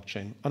on the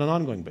blockchain on an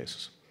ongoing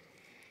basis,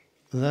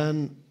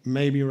 then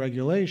maybe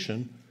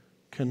regulation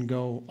can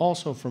go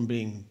also from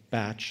being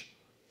batch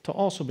to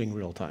also being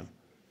real time.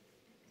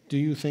 Do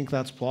you think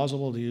that's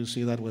plausible? Do you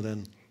see that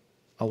within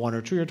a 1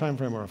 or 2 year time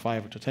frame or a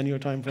 5 to 10 year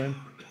time frame?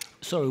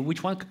 Sorry,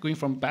 which one going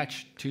from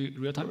batch to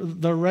real time?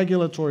 The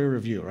regulatory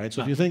review, right?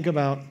 So if you think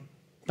about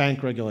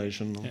bank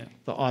regulation, Yeah.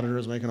 the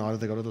auditors make an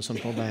audit, they go to the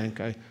central bank.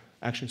 I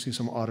actually see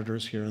some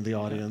auditors here in the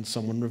audience.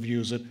 Someone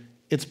reviews it.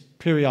 It's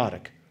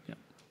periodic. Yeah.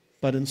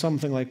 But in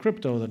something like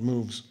crypto that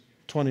moves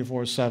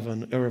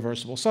 24/7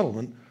 irreversible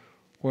settlement,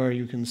 where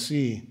you can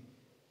see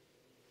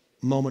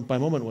moment by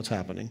moment what's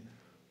happening,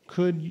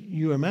 could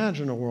you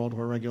imagine a world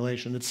where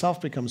regulation itself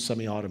becomes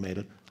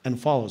semi-automated and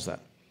follows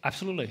that?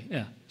 Absolutely,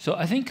 yeah. So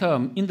I think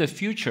in the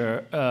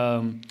future,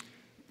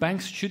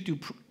 banks should do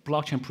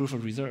blockchain proof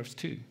of reserves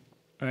too,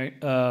 right?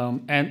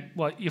 And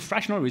well, your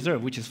fractional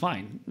reserve, which is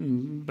fine,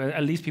 but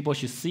at least people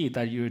should see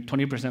that you're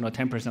 20% or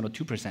 10% or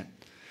 2%.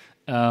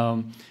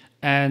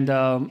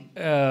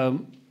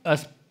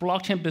 As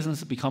blockchain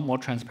businesses become more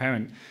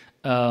transparent,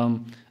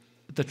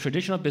 the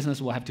traditional business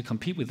will have to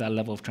compete with that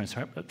level of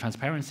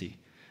transparency.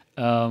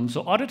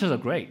 So auditors are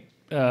great,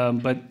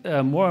 but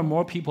more and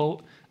more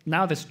people,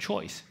 now there's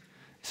choice.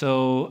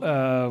 So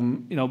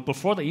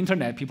before the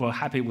internet, people are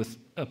happy with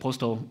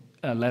postal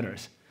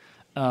letters,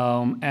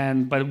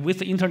 but with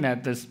the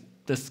internet, there's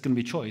going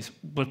to be choice.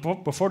 But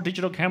before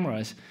digital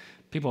cameras,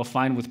 people are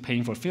fine with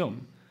paying for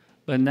film.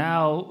 But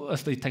now,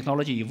 as the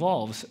technology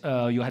evolves,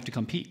 you have to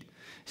compete.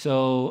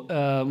 So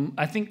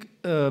I think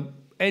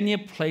any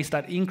place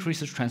that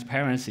increases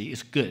transparency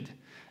is good,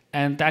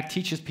 and that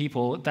teaches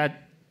people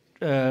that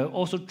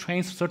also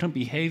trains certain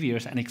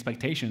behaviors and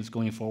expectations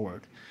going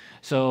forward.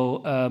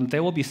 So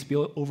there will be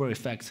spillover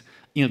effects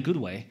in a good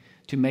way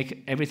to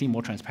make everything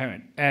more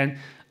transparent. And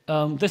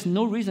there's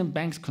no reason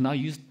banks could not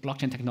use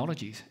blockchain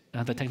technologies.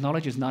 The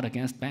technology is not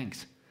against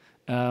banks.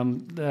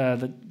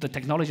 The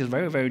technology is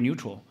very, very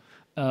neutral.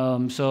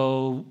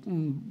 So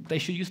they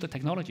should use the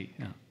technology.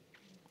 Yeah.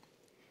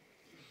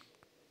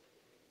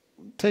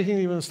 Taking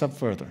it even a step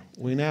further,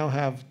 we now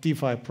have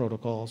DeFi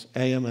protocols,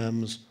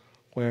 AMMs,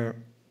 where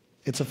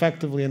it's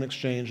effectively an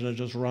exchange and it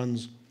just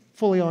runs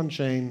fully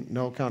on-chain,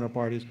 no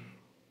counterparties.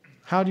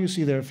 How do you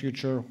see their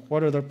future?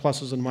 What are their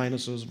pluses and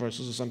minuses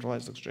versus a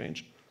centralized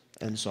exchange,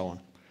 and so on?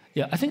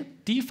 Yeah, I think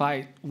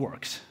DeFi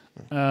works.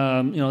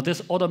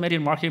 This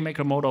automated market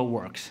maker model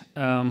works.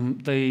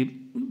 The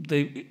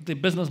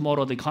business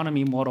model, the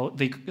economy model,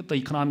 the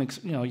economics.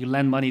 You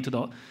lend money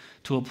to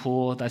a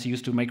pool that's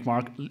used to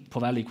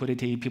provide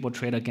liquidity. People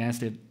trade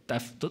against it.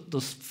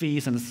 Those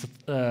fees and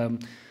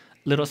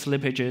little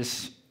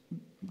slippages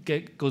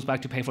goes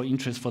back to pay for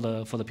interest for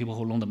the people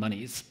who loan the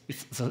money.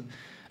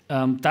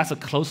 That's a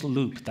closed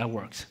loop that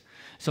works.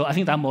 So I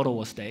think that model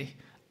will stay.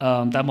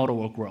 That model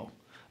will grow.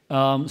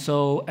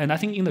 And I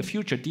think in the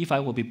future, DeFi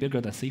will be bigger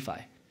than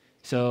CeFi.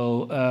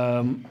 So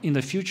in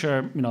the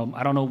future,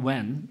 I don't know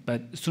when,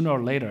 but sooner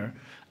or later,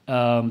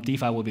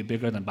 DeFi will be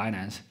bigger than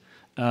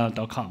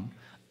Binance.com.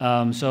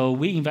 So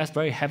we invest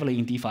very heavily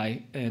in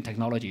DeFi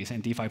technologies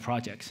and DeFi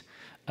projects.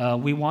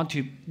 We want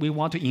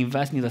to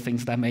invest in the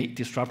things that may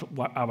disrupt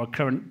our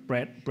current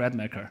bread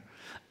maker.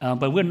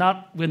 But we're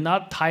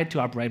not tied to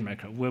our bread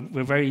maker.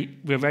 We're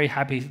very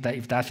happy that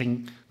if that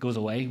thing goes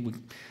away,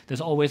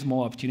 there's always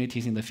more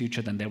opportunities in the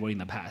future than there were in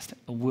the past.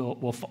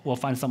 We'll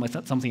find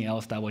something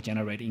else that will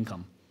generate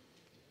income.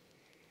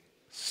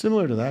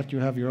 Similar to that, you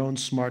have your own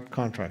smart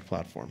contract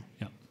platform.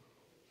 Yeah.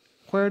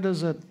 Where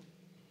does it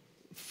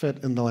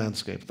fit in the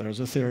landscape? There's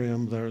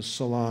Ethereum, there's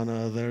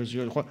Solana, there's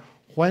your.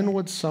 When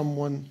would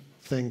someone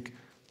think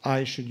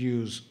I should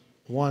use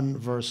one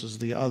versus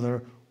the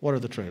other? What are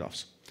the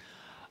trade-offs?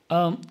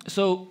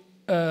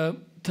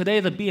 Today,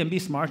 the BNB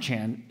Smart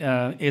Chain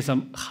is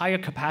a higher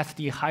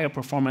capacity, higher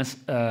performance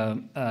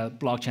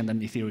blockchain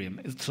than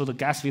Ethereum. So the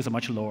gas fees are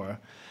much lower.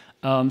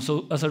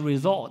 So as a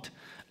result,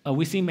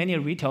 we see many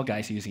retail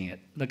guys using it.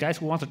 The guys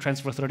who want to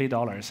transfer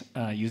 $30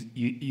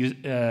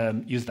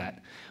 use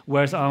that.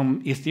 Whereas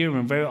on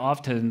Ethereum, very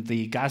often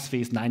the gas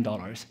fee is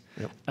 $9.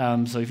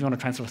 Yep. So if you want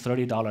to transfer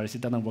 $30,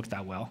 it doesn't work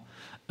that well.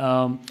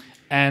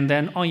 And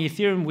then on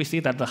Ethereum, we see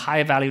that the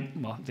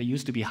they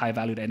used to be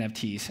high-valued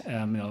NFTs,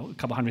 a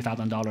couple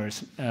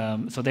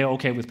 $100,000. So they're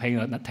okay with paying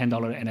a $10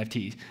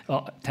 NFT,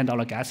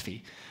 $10 gas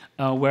fee.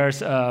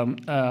 Whereas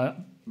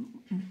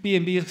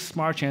BNB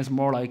smart chain is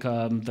more like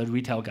the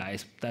retail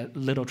guys, that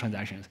little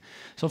transactions.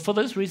 So for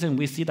this reason,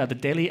 we see that the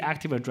daily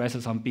active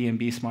addresses on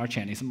BNB smart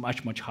chain is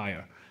much, much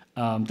higher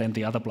than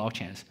the other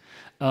blockchains.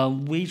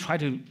 We try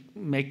to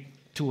make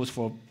tools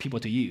for people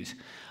to use.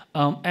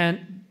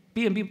 And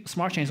BNB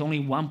smart chain is only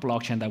one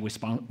blockchain that we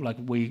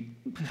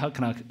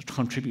kind of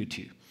contribute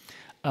to.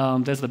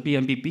 There's the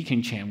BNB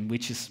beacon chain,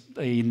 which is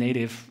a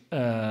native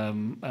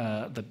BNB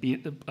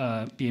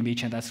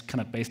chain that's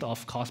kind of based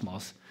off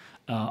Cosmos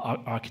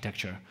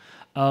architecture.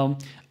 I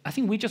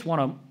think we just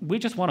want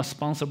to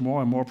sponsor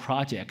more and more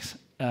projects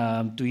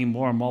doing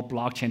more and more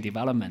blockchain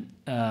development.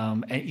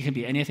 And it can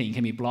be anything. It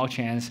can be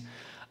blockchains.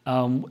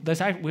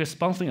 We're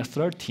sponsoring a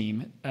third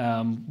team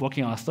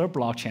working on a third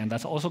blockchain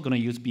that's also going to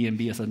use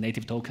BNB as a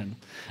native token.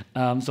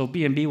 So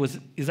BNB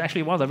is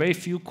actually one of the very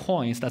few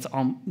coins that's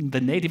on the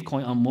native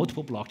coin on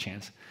multiple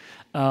blockchains.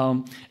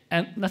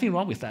 And nothing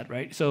wrong with that,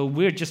 right? So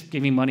we're just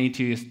giving money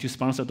to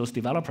sponsor those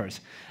developers.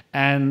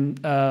 And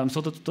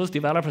so those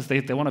developers,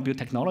 they want to build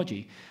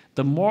technology.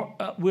 The more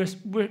we're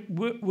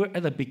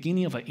at the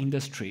beginning of an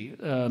industry.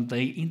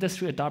 The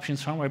industry adoption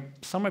is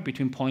somewhere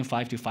between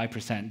 0.5 to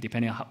 5%,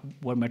 depending on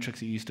what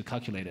metrics you use to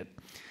calculate it.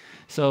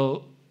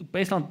 So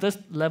based on this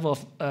level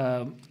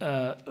of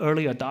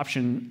early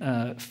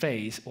adoption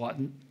phase, or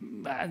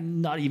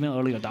not even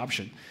early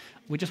adoption,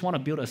 we just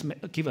want to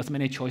give as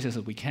many choices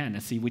as we can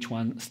and see which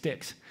one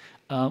sticks.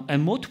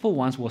 And multiple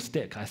ones will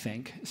stick, I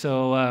think.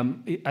 So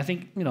I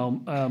think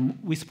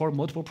we support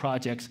multiple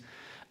projects.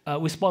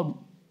 We support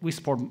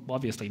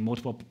obviously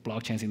multiple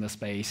blockchains in the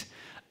space.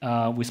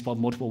 We support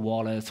multiple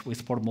wallets. We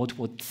support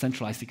multiple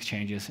centralized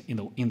exchanges in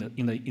the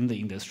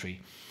industry.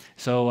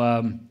 So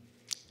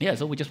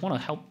so we just want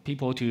to help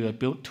people to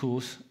build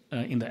tools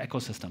in the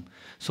ecosystem.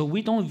 So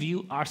we don't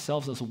view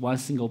ourselves as one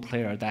single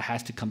player that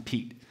has to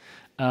compete.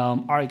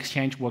 Our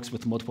exchange works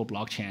with multiple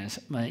blockchains.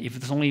 If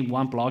there's only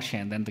one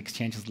blockchain, then the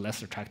exchange is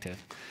less attractive.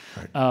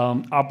 Right.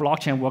 Our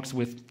blockchain works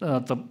with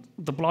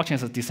the blockchain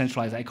is a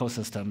decentralized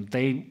ecosystem.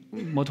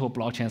 Multiple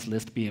blockchains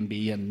list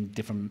BNB and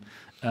different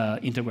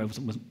integrate with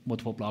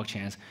multiple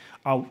blockchains.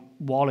 Our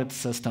wallet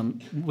system,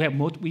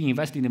 we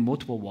invested in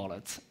multiple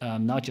wallets,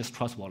 not just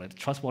Trust Wallet.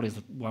 Trust Wallet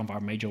is one of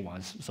our major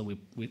ones, so we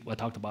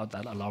talked about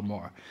that a lot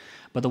more.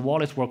 But the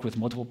wallets work with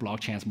multiple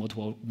blockchains,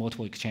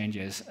 multiple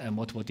exchanges, and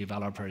multiple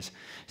developers.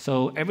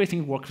 So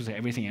everything works with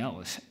everything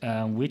else.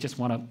 We just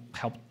want to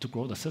help to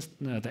grow the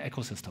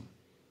ecosystem.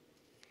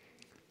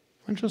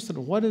 I'm interested,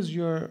 what is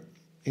your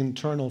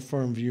internal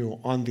firm view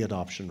on the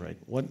adoption rate?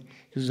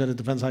 You said it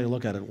depends how you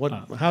look at it.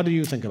 How do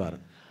you think about it?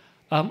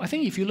 I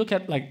think if you look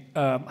at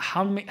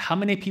how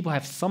many people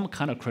have some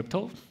kind of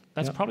crypto,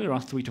 that's probably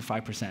around 3 to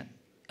 5%.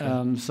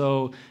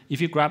 So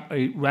if you grab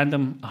a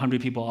random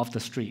 100 people off the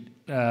street,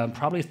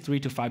 probably 3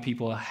 to 5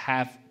 people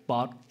have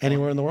bought.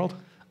 Anywhere in the world?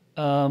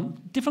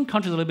 Different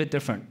countries a little bit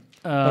different.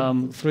 3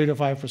 to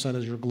 5%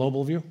 is your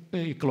global view?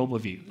 Global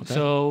view. Okay.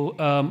 So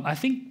I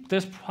think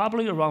there's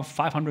probably around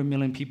 500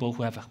 million people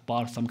who have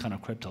bought some kind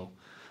of crypto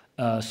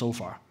so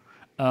far.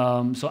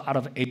 So out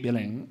of 8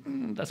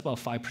 billion, that's about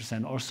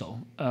 5% or so.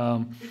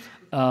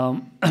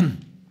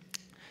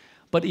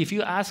 But if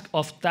you ask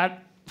of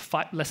that,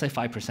 let's say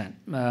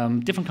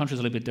 5%, different countries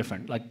are a little bit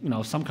different. Like,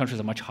 some countries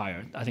are much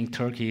higher. I think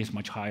Turkey is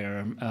much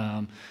higher.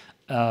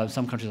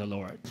 Some countries are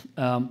lower.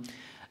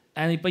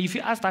 But if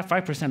you ask that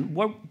 5%,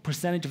 what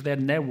percentage of their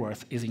net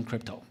worth is in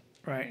crypto,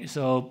 right?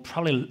 So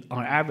probably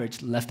on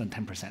average, less than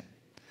 10%.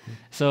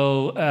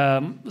 So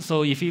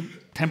if you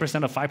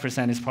 10% of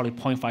 5% is probably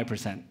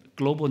 0.5%.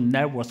 Global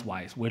net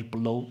worth-wise, we're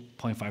below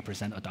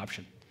 0.5%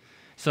 adoption.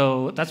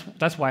 So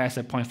that's why I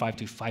said 0.5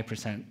 to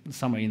 5%,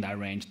 somewhere in that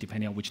range,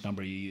 depending on which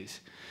number you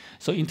use.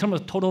 So in terms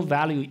of total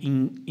value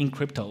in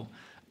crypto,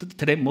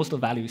 today most of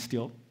the value is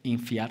still in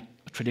fiat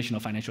traditional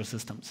financial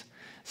systems.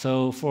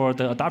 So for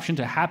the adoption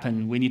to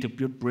happen, we need to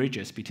build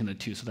bridges between the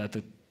two so that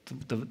the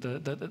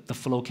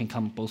flow can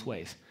come both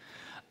ways.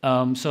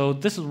 So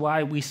this is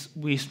why we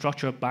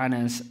structure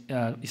Binance,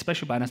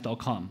 especially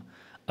Binance.com,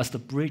 as the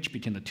bridge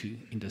between the two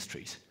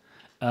industries.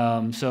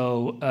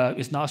 So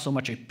it's not so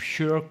much a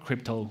pure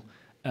crypto.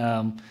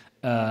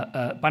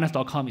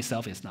 Binance.com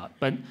itself is not,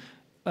 but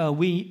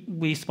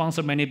we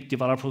sponsor many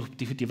developers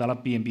to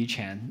develop BNB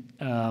chain.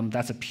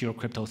 That's a pure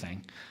crypto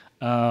thing.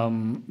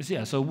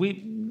 So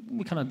we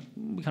kind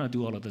of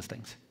do all of these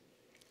things.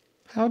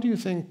 How do you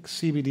think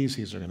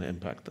CBDCs are going to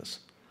impact this?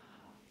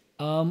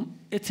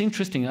 It's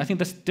interesting. I think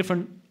there's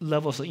different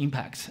levels of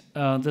impacts.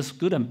 There's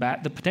good and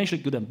bad, potentially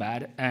good and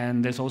bad,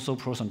 and there's also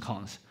pros and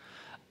cons.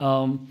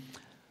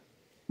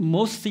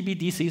 Most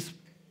CBDCs,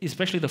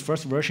 especially the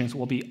first versions,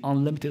 will be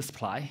unlimited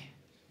supply,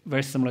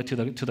 very similar to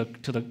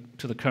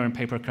the current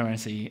paper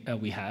currency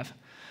we have.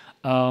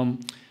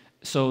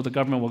 So the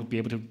government will be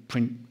able to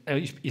print.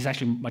 It's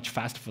actually much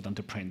faster for them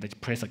to print. They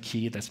press a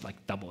key that's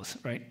like doubles,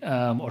 right,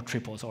 or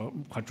triples or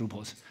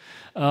quadruples,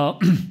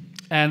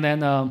 and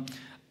then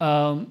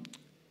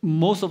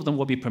most of them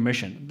will be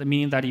permission. That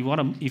means that if you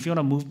want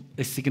to move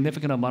a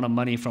significant amount of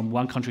money from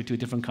one country to a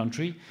different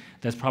country,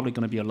 there's probably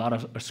going to be a lot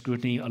of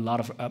scrutiny, a lot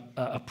of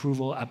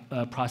approval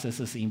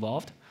processes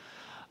involved.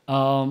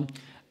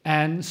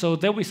 And so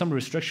there will be some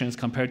restrictions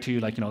compared to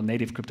like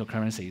native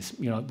cryptocurrencies.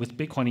 With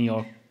Bitcoin in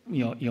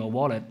your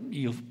wallet,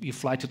 you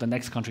fly to the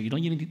next country. You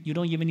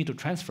don't even need to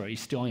transfer.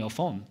 It's still on your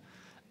phone.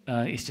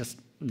 It's just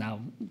now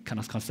kind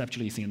of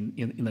conceptually it's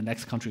in the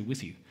next country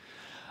with you.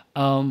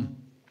 But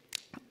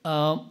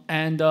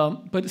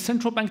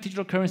central bank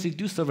digital currencies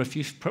do serve a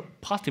few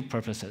positive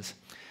purposes.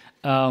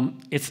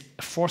 It's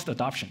forced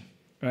adoption,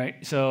 right?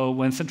 So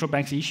when central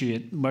banks issue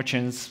it,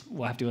 merchants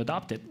will have to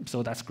adopt it.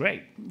 So that's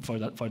great for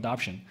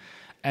adoption.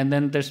 And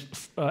then there's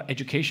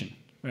education,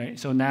 right?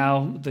 So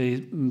now the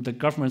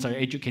governments are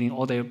educating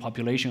all their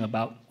population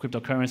about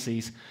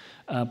cryptocurrencies,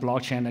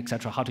 blockchain, et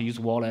cetera, how to use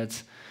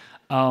wallets.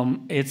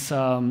 And if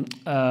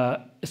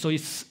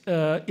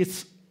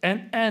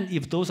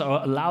those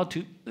are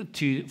allowed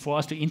for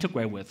us to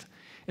integrate with,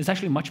 it's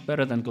actually much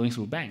better than going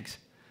through banks.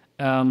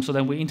 So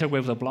then we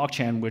integrate with the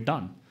blockchain, we're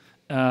done.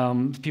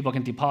 People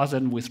can deposit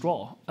and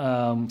withdraw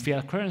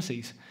fiat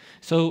currencies.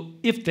 So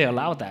if they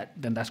allow that,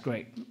 then that's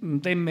great.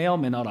 They may or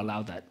may not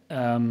allow that.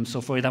 So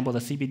for example, the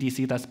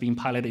CBDC that's being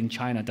piloted in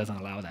China doesn't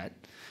allow that.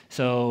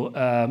 So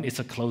it's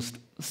a closed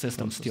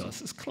system still.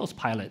 It's a closed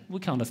pilot. We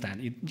can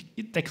understand.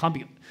 They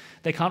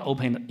can't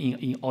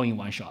open all in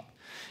one shop.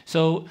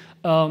 So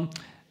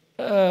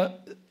so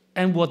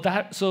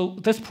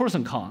there's pros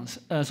and cons.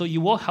 So you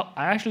will help.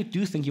 I actually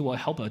do think you will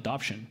help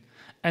adoption.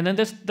 And then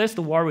there's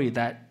the worry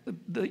that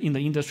in the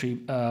industry,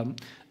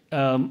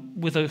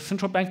 with a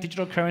central bank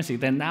digital currency,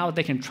 then now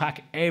they can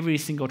track every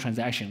single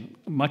transaction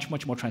much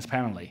more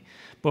transparently.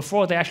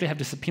 Before, they actually have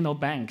to subpoena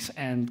banks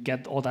and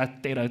get all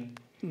that data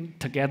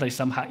together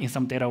somehow in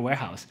some data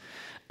warehouse.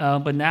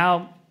 But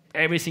now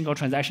every single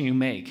transaction you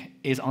make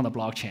is on the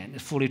blockchain.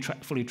 It's fully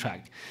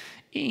tracked.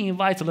 It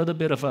invites a little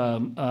bit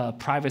of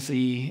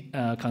privacy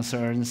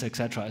concerns,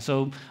 etc.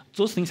 So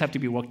those things have to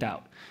be worked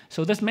out.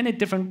 So there's many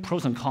different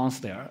pros and cons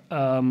there.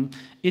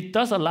 It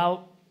does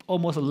allow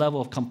almost a level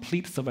of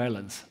complete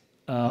surveillance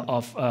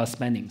of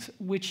spendings,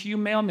 which you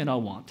may or may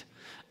not want.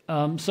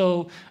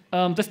 So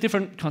there's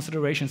different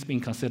considerations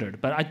being considered.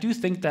 But I do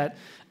think that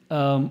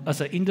as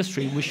an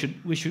industry, we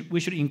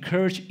should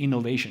encourage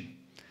innovation.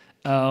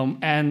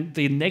 And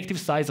the negative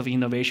sides of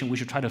innovation, we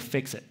should try to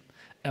fix it.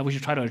 We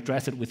should try to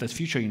address it with the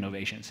future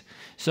innovations.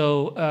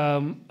 So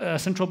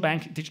central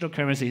bank digital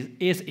currencies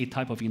is a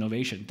type of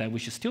innovation that we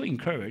should still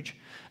encourage.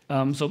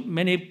 So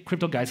many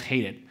crypto guys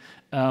hate it,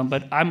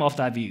 but I'm of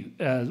that view.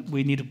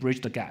 We need to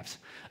bridge the gaps.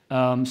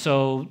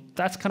 So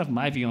that's kind of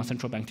my view on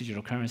central bank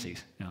digital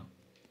currencies. Yeah.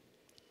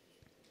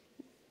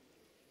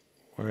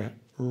 We're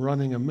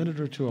running a minute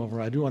or two over.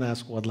 I do want to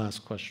ask one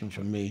last question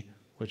from me,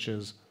 which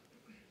is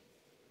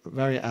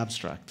very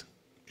abstract.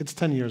 It's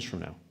 10 years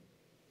from now.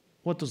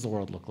 What does the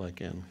world look like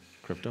in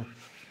crypto?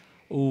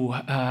 Oh,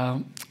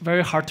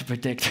 very hard to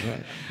predict.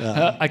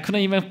 Right. I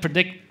couldn't even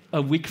predict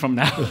a week from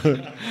now.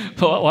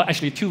 Well,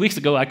 actually, 2 weeks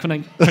ago, I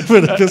couldn't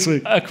this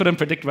week. I couldn't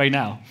predict right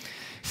now.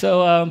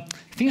 So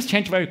things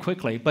change very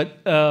quickly,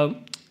 but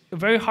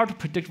very hard to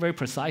predict very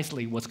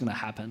precisely what's going to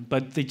happen.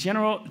 But the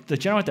general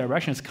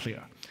direction is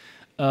clear.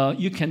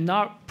 We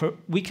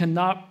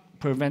cannot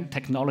prevent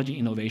technology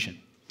innovation.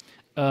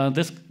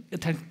 This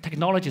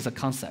technology is a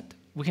concept.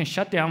 We can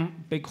shut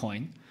down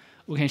Bitcoin.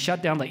 We can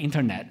shut down the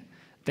internet.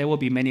 There will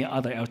be many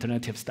other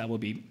alternatives that will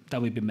be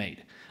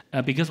made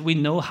because we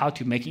know how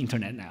to make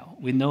internet now.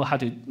 We know how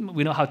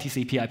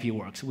TCP/IP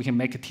works. We can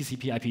make a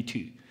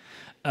TCP/IP2.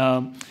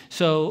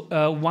 So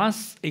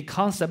once a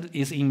concept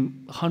is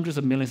in hundreds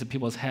of millions of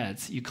people's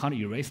heads, you can't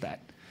erase that.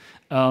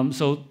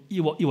 So it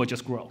will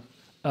just grow.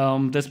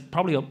 There's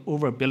probably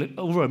over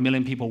a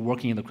million people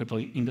working in the crypto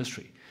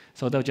industry.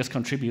 So they'll just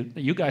contribute.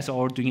 You guys are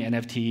all doing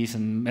NFTs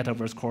and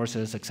metaverse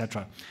courses,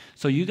 etc.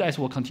 So you guys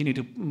will continue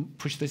to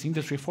push this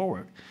industry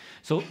forward.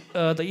 So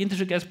the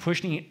industry gets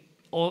pushed in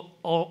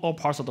all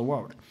parts of the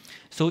world.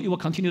 So it will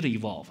continue to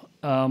evolve.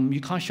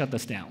 You can't shut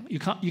this down.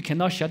 You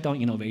cannot shut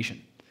down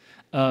innovation.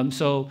 As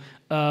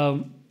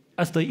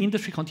the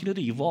industry continues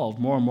to evolve,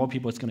 more and more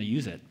people are going to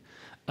use it.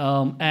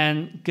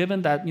 And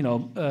given that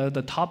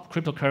the top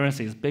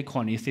cryptocurrencies,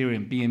 Bitcoin,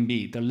 Ethereum,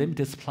 BNB, they're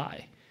limited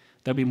supply,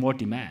 there'll be more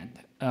demand.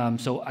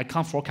 So I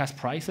can't forecast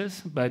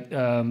prices, but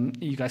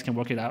you guys can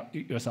work it out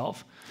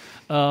yourself.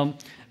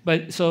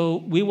 But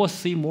so we will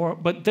see more,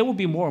 but there will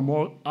be more and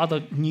more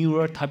other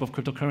newer type of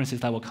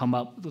cryptocurrencies that will come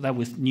up that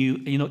with new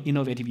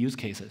innovative use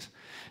cases.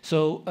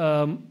 So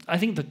I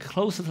think the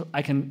closest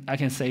I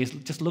can say is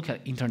just look at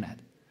internet.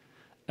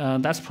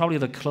 That's probably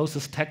the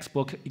closest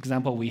textbook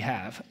example we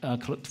have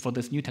for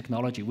this new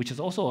technology, which is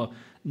also a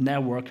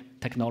network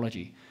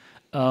technology.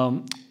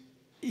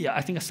 Yeah,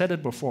 I think I said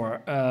it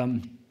before.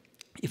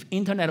 If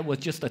internet was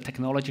just a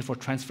technology for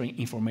transferring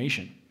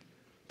information,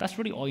 that's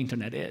really all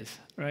internet is,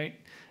 right?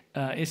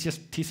 It's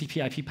just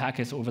TCP/IP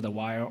packets over the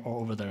wire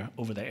or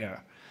over the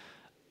air.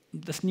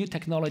 This new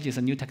technology is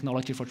a new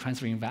technology for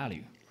transferring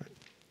value,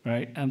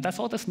 right? And that's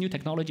all this new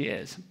technology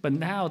is. But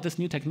now this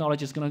new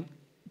technology is going to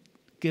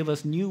give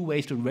us new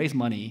ways to raise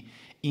money,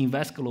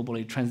 invest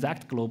globally,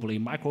 transact globally,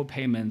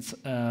 micropayments.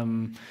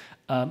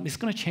 It's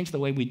going to change the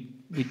way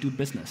we do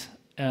business.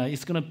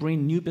 It's going to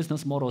bring new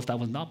business models that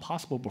was not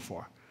possible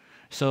before.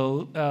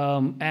 So,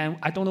 and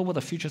I don't know what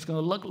the future is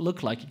going to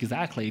look like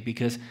exactly,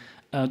 because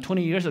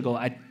 20 years ago,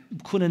 I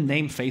couldn't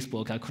name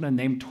Facebook, I couldn't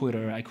name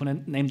Twitter, I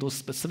couldn't name those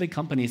specific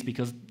companies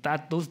because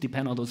those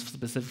depend on those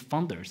specific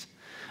funders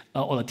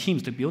or the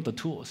teams to build the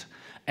tools.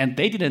 And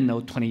they didn't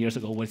know 20 years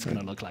ago what it's going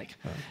to look like.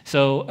 Right.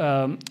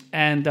 So,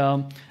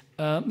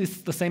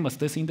 it's the same as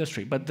this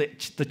industry, but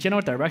the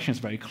general direction is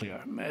very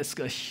clear. It's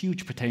a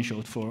huge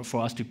potential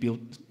for us to build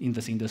in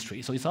this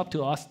industry. So it's up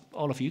to us,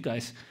 all of you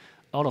guys,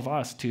 all of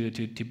us to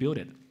build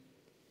it.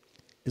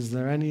 Is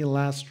there any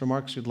last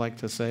remarks you'd like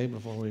to say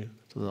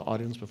to the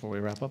audience before we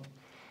wrap up?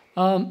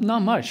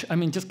 Not much. I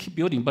mean, just keep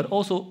building. But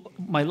also,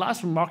 my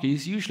last remark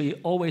is usually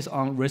always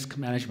on risk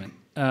management.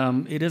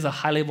 It is a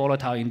highly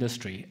volatile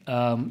industry,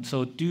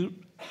 so do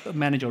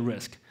manage your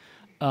risk.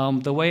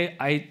 The way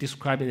I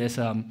describe it is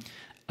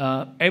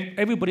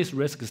everybody's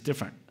risk is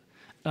different.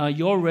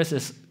 Your risk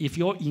is if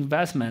your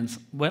investments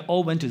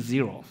all went to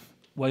zero,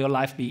 will your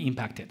life be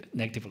impacted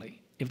negatively?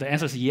 If the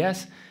answer is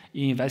yes,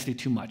 you invested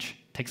too much.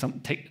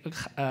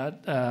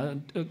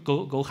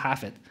 Go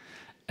half it,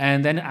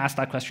 and then ask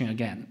that question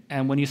again.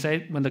 And when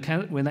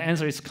the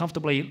answer is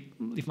comfortably,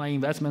 if my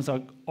investments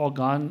are all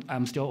gone,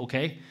 I'm still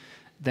okay,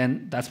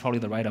 then that's probably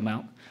the right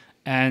amount.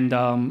 And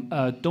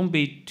don't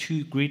be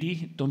too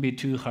greedy, don't be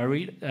too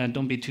hurried, and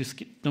don't be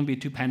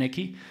too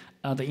panicky.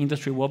 The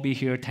industry will be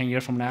here 10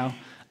 years from now,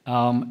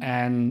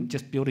 and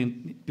just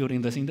building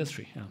this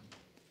industry. Yeah.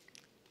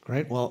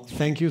 Great. Well,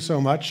 thank you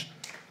so much.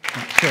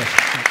 Sure.